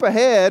skip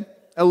ahead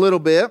a little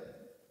bit,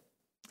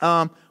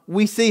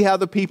 we see how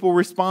the people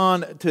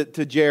respond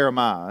to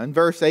Jeremiah. In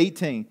verse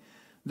 18,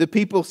 the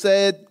people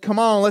said, come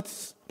on,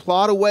 let's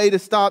plot a way to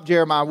stop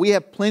Jeremiah. We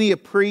have plenty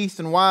of priests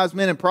and wise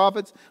men and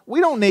prophets. We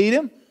don't need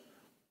him.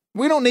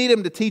 We don't need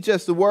him to teach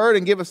us the word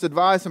and give us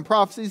advice and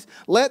prophecies.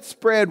 Let's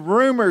spread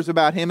rumors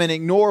about him and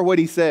ignore what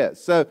he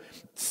says. So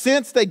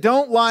since they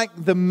don't like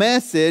the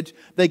message,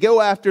 they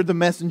go after the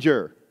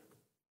messenger.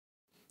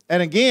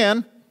 And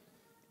again,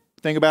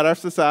 think about our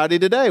society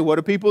today. What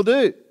do people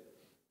do?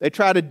 They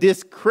try to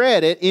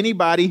discredit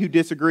anybody who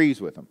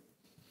disagrees with them.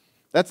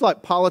 That's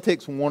like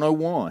politics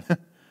 101.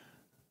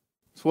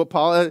 It's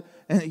what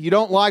you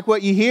don't like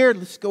what you hear,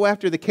 let's go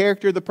after the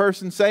character of the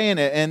person saying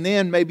it, and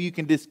then maybe you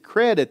can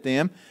discredit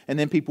them, and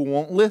then people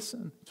won't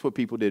listen. That's what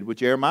people did with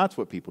Jeremiah. It's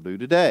what people do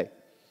today.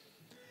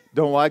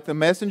 Don't like the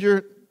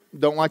messenger,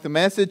 don't like the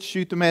message,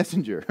 shoot the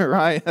messenger,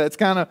 right? That's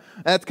kind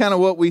of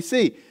what we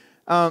see.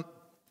 I'm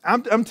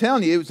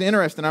telling you, it was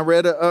interesting. I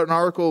read an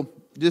article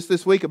just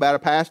this week about a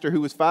pastor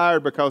who was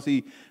fired because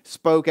he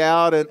spoke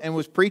out and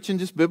was preaching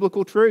just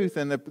biblical truth,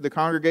 and the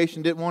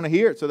congregation didn't want to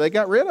hear it, so they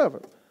got rid of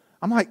him.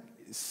 I'm like,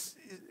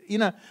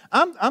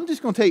 I'm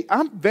just going to tell you,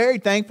 I'm very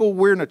thankful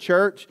we're in a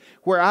church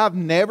where I've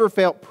never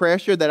felt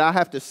pressure that I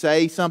have to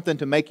say something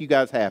to make you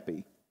guys happy.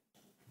 Does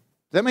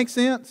that make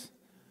sense?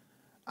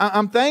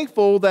 I'm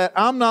thankful that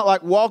I'm not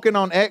like walking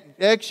on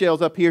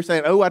eggshells up here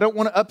saying, oh, I don't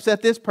want to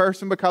upset this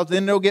person because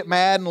then they'll get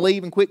mad and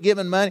leave and quit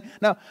giving money.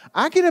 No,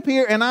 I get up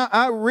here and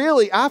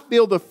I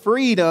feel the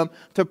freedom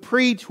to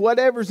preach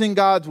whatever's in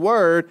God's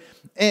word.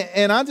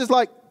 And I'm just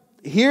like,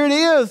 here it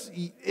is.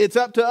 It's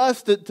up to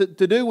us to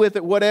do with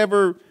it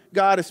whatever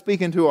God is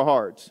speaking to our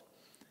hearts.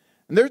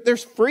 And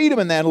there's freedom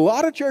in that. A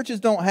lot of churches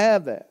don't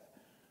have that.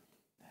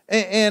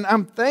 And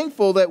I'm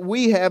thankful that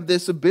we have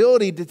this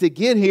ability to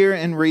get here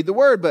and read the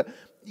word. But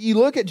you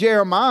look at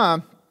Jeremiah,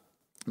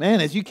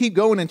 man, as you keep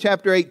going in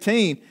chapter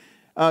 18,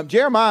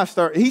 Jeremiah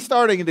he's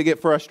starting to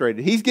get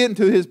frustrated. He's getting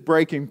to his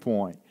breaking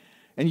point.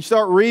 And you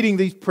start reading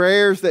these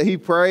prayers that he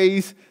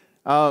prays.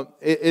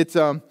 It's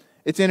in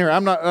here. I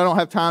don't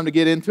have time to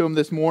get into them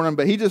this morning,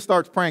 but he just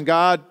starts praying,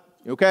 God,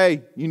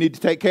 okay, you need to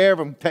take care of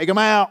them. Take them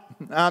out.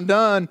 I'm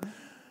done.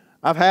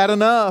 I've had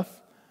enough.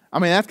 I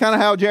mean, that's kind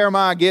of how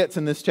Jeremiah gets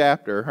in this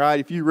chapter, right?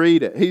 If you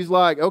read it, he's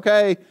like,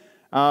 okay,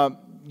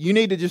 you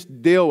need to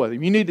just deal with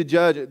him. You need to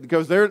judge it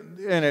because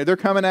they're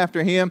coming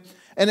after him.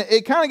 And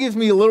it kind of gives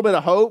me a little bit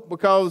of hope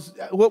because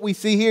what we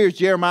see here is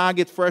Jeremiah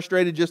gets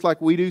frustrated just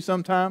like we do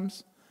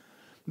sometimes.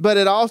 But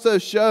it also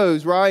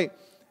shows, right,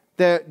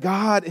 that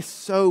God is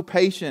so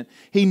patient.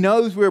 He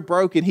knows we're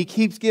broken. He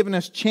keeps giving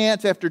us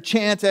chance after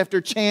chance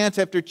after chance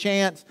after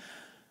chance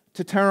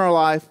to turn our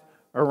life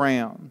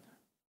around.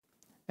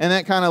 And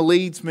that kind of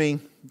leads me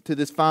to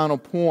this final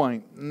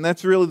point. And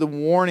that's really the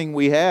warning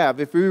we have.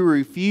 If we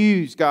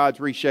refuse God's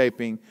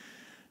reshaping,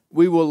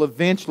 we will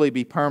eventually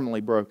be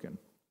permanently broken.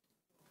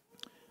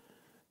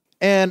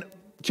 And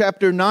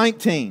chapter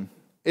 19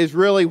 is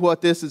really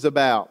what this is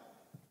about.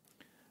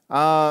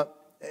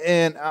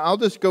 And I'll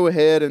just go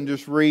ahead and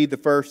just read the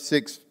first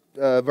 6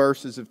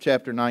 verses of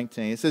chapter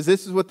 19. It says,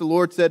 this is what the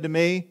Lord said to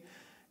me,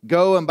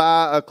 go and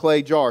buy a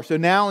clay jar. So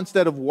now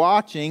instead of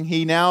watching,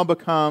 he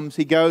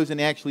goes and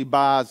he actually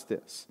buys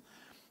this.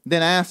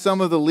 Then ask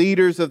some of the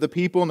leaders of the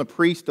people and the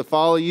priests to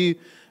follow you.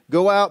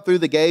 Go out through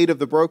the gate of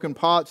the broken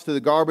pots to the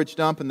garbage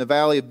dump in the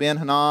valley of Ben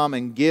Hinnom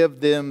and give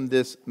them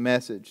this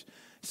message.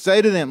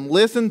 Say to them,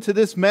 listen to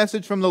this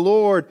message from the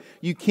Lord,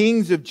 you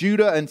kings of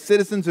Judah and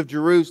citizens of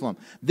Jerusalem.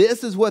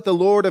 This is what the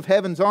Lord of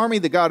heaven's army,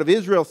 the God of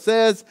Israel,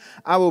 says.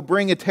 I will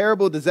bring a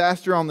terrible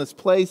disaster on this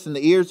place, and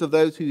the ears of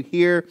those who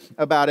hear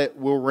about it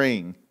will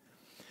ring.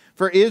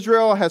 For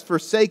Israel has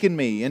forsaken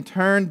me and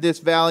turned this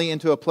valley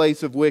into a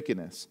place of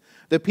wickedness.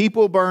 The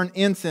people burn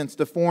incense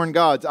to foreign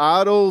gods,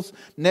 idols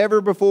never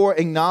before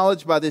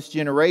acknowledged by this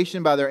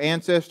generation, by their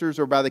ancestors,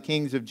 or by the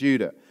kings of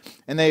Judah.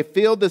 And they have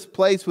filled this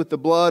place with the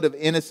blood of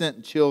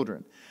innocent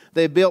children.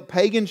 They built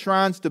pagan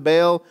shrines to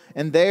Baal,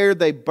 and there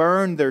they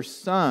burned their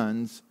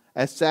sons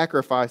as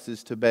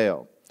sacrifices to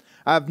Baal.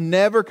 I've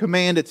never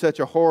commanded such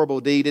a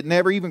horrible deed. It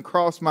never even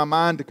crossed my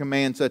mind to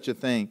command such a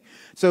thing.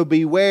 So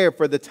beware,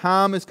 for the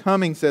time is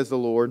coming, says the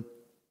Lord,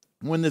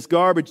 when this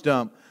garbage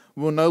dump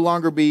will no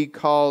longer be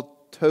called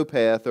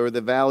Topeth or the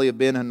valley of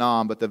Ben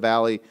Hinnom, but the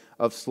valley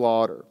of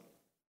slaughter.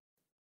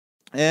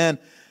 And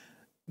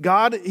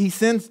God, he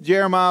sends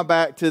Jeremiah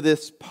back to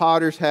this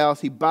potter's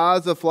house. He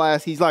buys a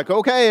flask. He's like,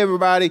 okay,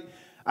 everybody,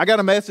 I got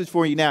a message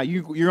for you now.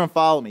 You're going to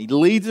follow me. He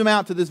leads them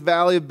out to this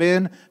valley of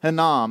Ben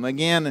Hinnom.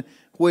 Again,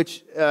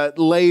 which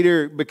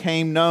later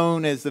became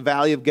known as the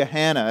Valley of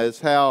Gehenna,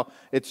 is how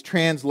it's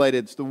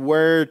translated. It's the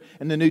word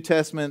in the New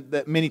Testament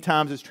that many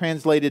times is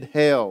translated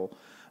hell.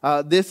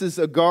 This is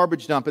a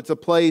garbage dump. It's a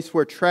place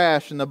where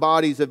trash and the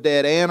bodies of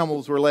dead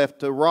animals were left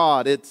to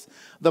rot. It's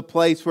the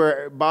place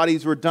where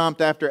bodies were dumped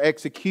after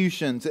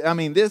executions. I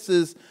mean, this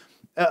is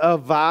a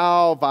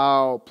vile,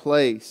 vile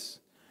place.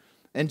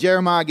 And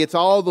Jeremiah gets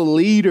all the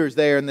leaders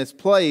there in this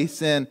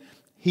place, and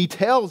he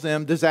tells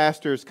them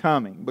disaster is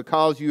coming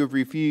because you have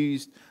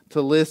refused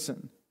to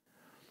listen.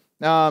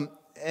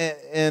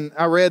 And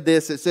I read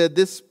this. It said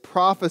this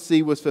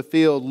prophecy was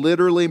fulfilled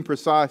literally and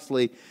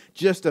precisely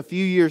just a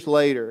few years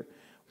later,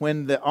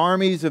 when the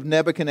armies of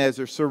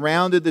Nebuchadnezzar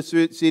surrounded the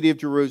city of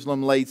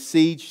Jerusalem, laid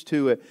siege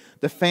to it.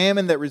 The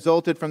famine that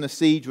resulted from the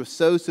siege was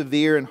so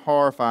severe and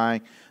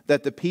horrifying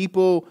that the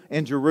people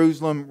in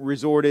Jerusalem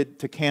resorted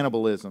to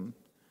cannibalism.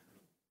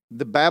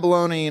 The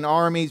Babylonian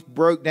armies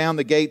broke down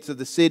the gates of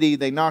the city.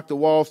 They knocked the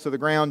walls to the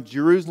ground.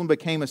 Jerusalem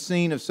became a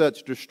scene of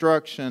such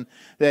destruction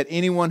that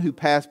anyone who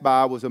passed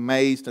by was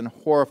amazed and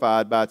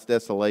horrified by its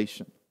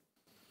desolation.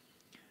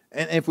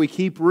 And if we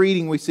keep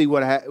reading, we see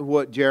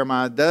what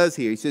Jeremiah does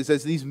here. He says,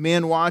 as these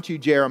men watch you,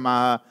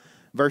 Jeremiah,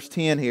 verse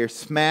 10 here,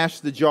 smash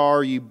the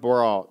jar you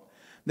brought.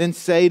 Then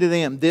say to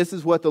them, this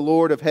is what the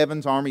Lord of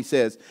heaven's army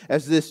says.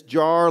 As this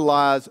jar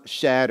lies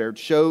shattered,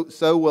 so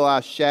will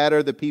I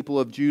shatter the people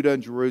of Judah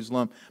and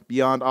Jerusalem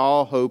beyond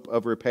all hope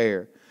of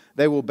repair.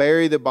 They will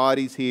bury the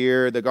bodies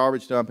here, the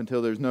garbage dump,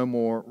 until there's no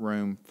more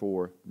room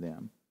for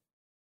them.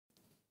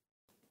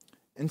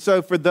 And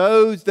so for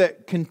those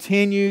that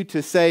continue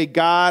to say,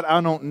 God, I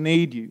don't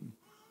need you,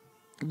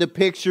 the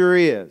picture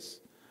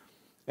is,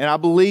 and I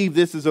believe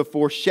this is a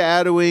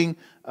foreshadowing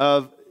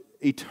of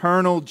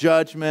eternal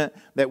judgment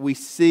that we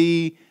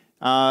see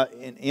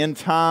in end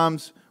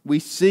times. We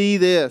see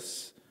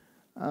this.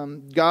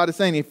 God is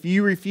saying, if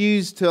you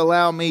refuse to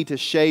allow me to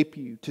shape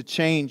you, to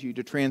change you,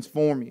 to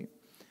transform you,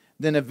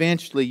 then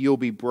eventually you'll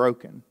be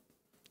broken.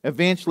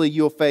 Eventually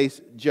you'll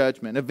face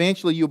judgment.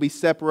 Eventually you'll be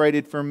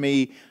separated from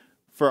me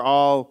for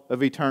all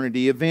of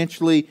eternity.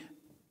 Eventually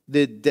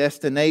the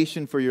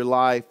destination for your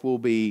life will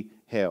be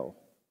hell.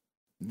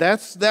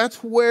 That's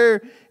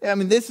where,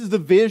 this is the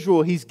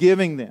visual he's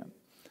giving them.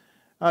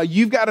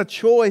 You've got a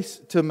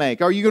choice to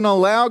make. Are you going to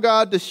allow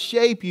God to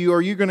shape you, or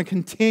are you going to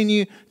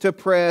continue to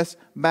press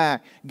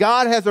back?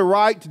 God has a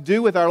right to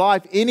do with our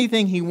life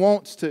anything He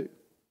wants to.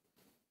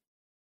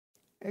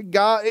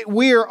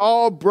 We are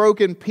all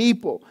broken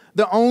people.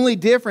 The only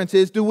difference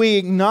is, do we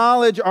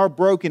acknowledge our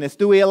brokenness?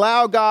 Do we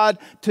allow God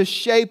to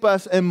shape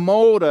us and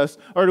mold us?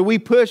 Or do we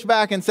push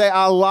back and say,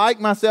 I like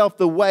myself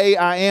the way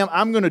I am.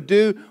 I'm going to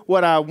do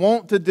what I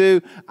want to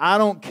do. I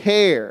don't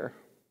care.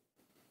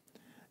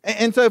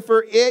 And so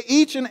for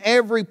each and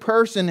every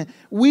person,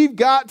 we've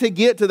got to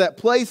get to that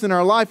place in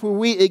our life where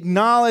we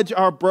acknowledge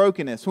our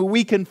brokenness, where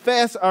we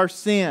confess our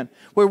sin,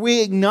 where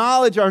we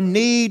acknowledge our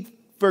need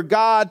for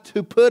God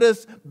to put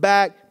us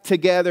back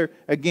together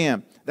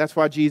again. That's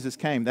why Jesus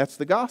came. That's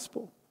the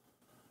gospel.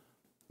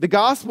 The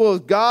gospel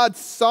is God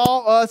saw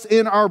us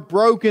in our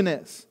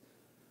brokenness.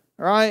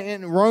 Right?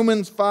 In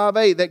Romans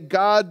 5:8, that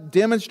God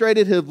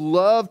demonstrated His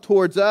love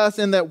towards us,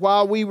 and that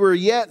while we were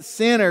yet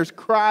sinners,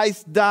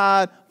 Christ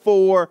died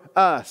for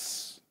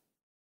us.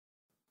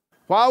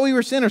 While we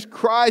were sinners,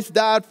 Christ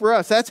died for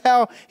us. That's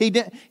how He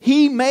did.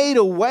 He made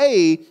a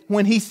way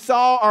when He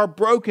saw our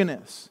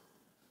brokenness.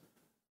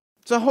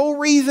 It's the whole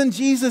reason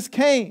Jesus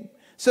came,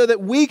 so that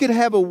we could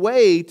have a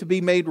way to be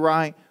made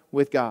right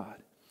with God.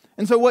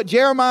 And so what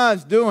Jeremiah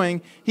is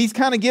doing, he's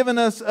kind of giving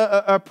us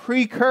a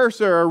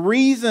precursor, a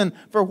reason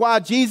for why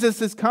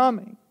Jesus is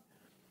coming.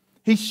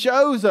 He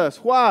shows us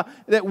why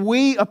that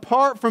we,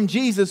 apart from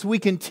Jesus, we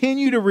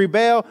continue to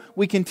rebel,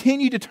 we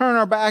continue to turn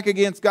our back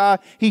against God.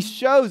 He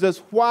shows us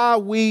why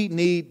we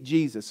need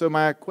Jesus. So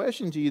my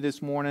question to you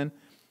this morning,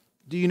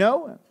 do you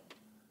know Him?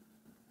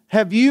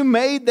 Have you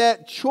made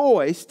that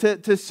choice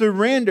to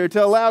surrender,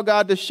 to allow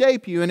God to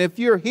shape you? And if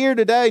you're here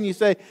today and you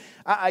say,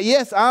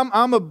 yes,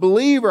 I'm a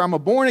believer, I'm a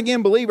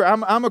born-again believer,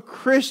 I'm a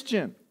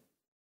Christian,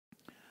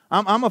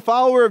 I'm a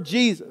follower of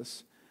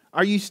Jesus,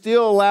 are you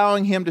still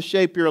allowing Him to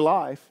shape your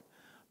life?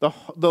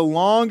 The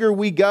longer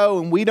we go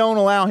and we don't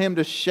allow Him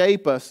to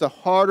shape us, the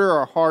harder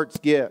our hearts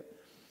get.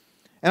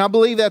 And I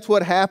believe that's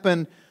what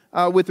happened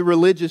with the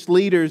religious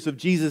leaders of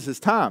Jesus'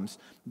 times.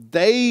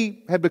 They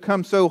had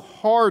become so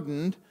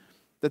hardened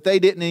that they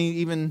didn't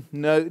even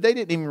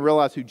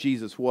realize who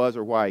Jesus was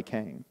or why He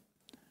came.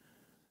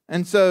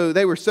 And so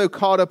they were so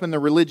caught up in the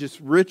religious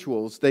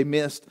rituals, they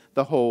missed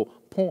the whole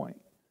point.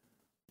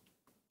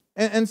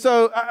 And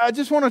so I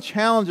just want to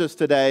challenge us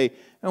today.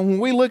 And when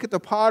we look at the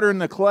potter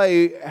and the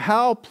clay,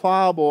 how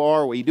pliable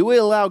are we? Do we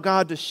allow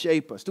God to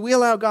shape us? Do we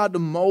allow God to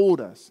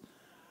mold us?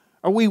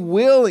 Are we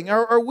willing?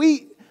 Are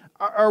we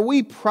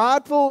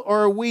prideful, or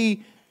are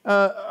we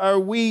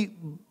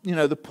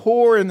the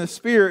poor in the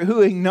spirit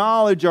who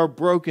acknowledge our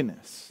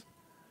brokenness?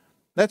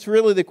 That's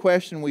really the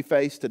question we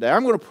face today.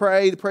 I'm going to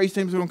pray. The praise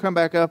team is going to come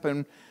back up,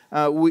 and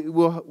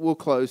we'll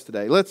close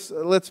today.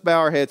 Let's bow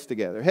our heads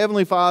together.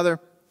 Heavenly Father,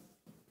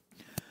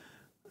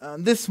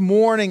 This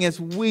morning, as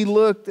we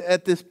looked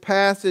at this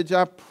passage,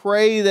 I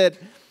pray that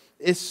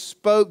it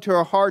spoke to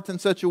our hearts in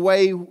such a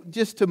way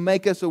just to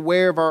make us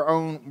aware of our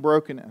own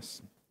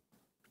brokenness.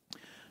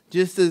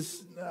 Just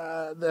as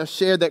I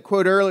shared that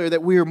quote earlier,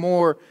 that we are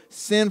more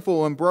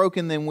sinful and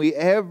broken than we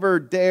ever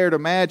dared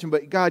imagine.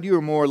 But God, you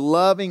are more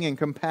loving and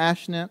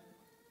compassionate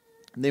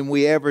than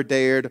we ever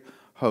dared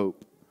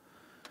hope.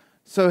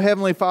 So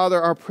Heavenly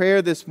Father, our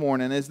prayer this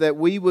morning is that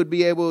we would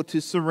be able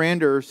to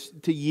surrender,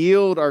 to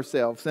yield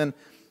ourselves. And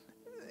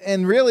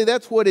really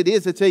that's what it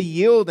is. It's a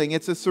yielding,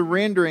 it's a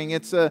surrendering,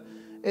 it's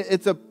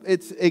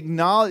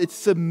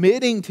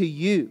submitting to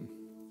you.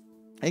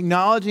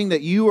 Acknowledging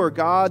that you are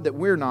God, that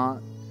we're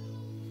not.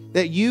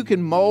 That you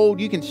can mold,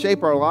 you can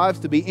shape our lives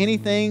to be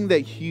anything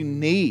that you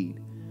need.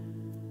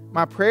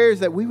 My prayer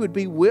is that we would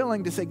be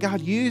willing to say,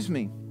 God, use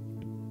me.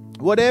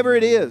 Whatever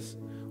it is,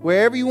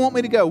 wherever you want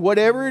me to go,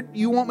 whatever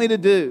you want me to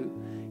do,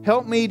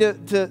 help me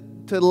to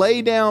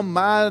lay down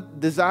my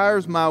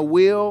desires, my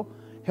will.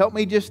 Help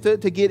me just to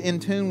get in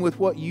tune with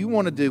what you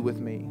want to do with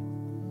me.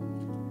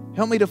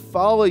 Help me to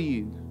follow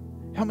you.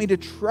 Help me to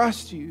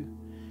trust you.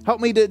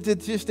 Help me to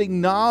just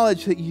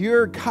acknowledge that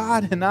you're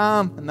God and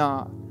I'm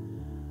not.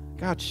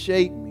 God,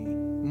 shape me,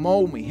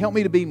 mold me. Help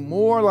me to be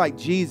more like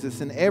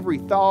Jesus in every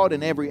thought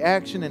and every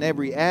action and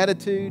every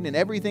attitude and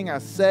everything I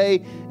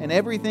say and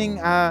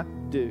everything I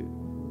do.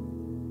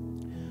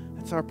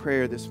 That's our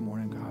prayer this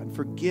morning, God.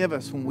 Forgive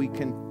us when we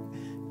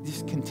can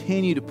just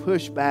continue to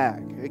push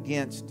back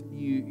against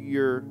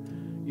your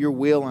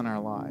will in our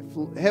life.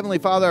 Heavenly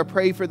Father, I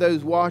pray for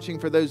those watching,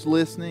 for those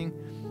listening,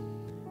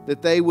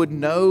 that they would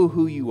know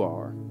who you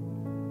are,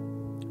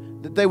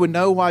 that they would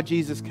know why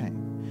Jesus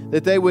came,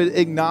 that they would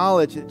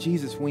acknowledge that,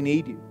 Jesus, we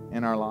need you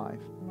in our life.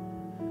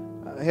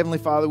 Heavenly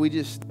Father, we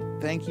just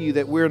thank you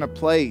that we're in a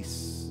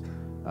place.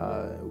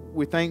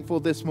 We're thankful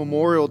this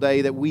Memorial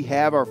Day that we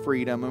have our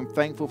freedom. I'm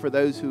thankful for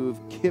those who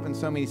have given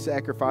so many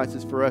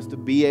sacrifices for us to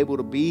be able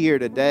to be here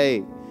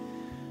today,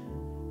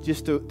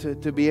 just to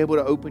be able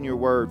to open your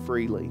word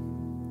freely.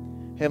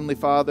 Heavenly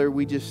Father,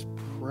 we just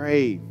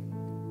pray,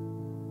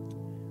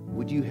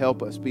 would you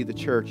help us be the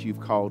church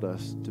you've called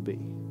us to be?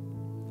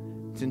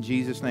 It's in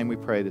Jesus' name we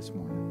pray this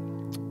morning.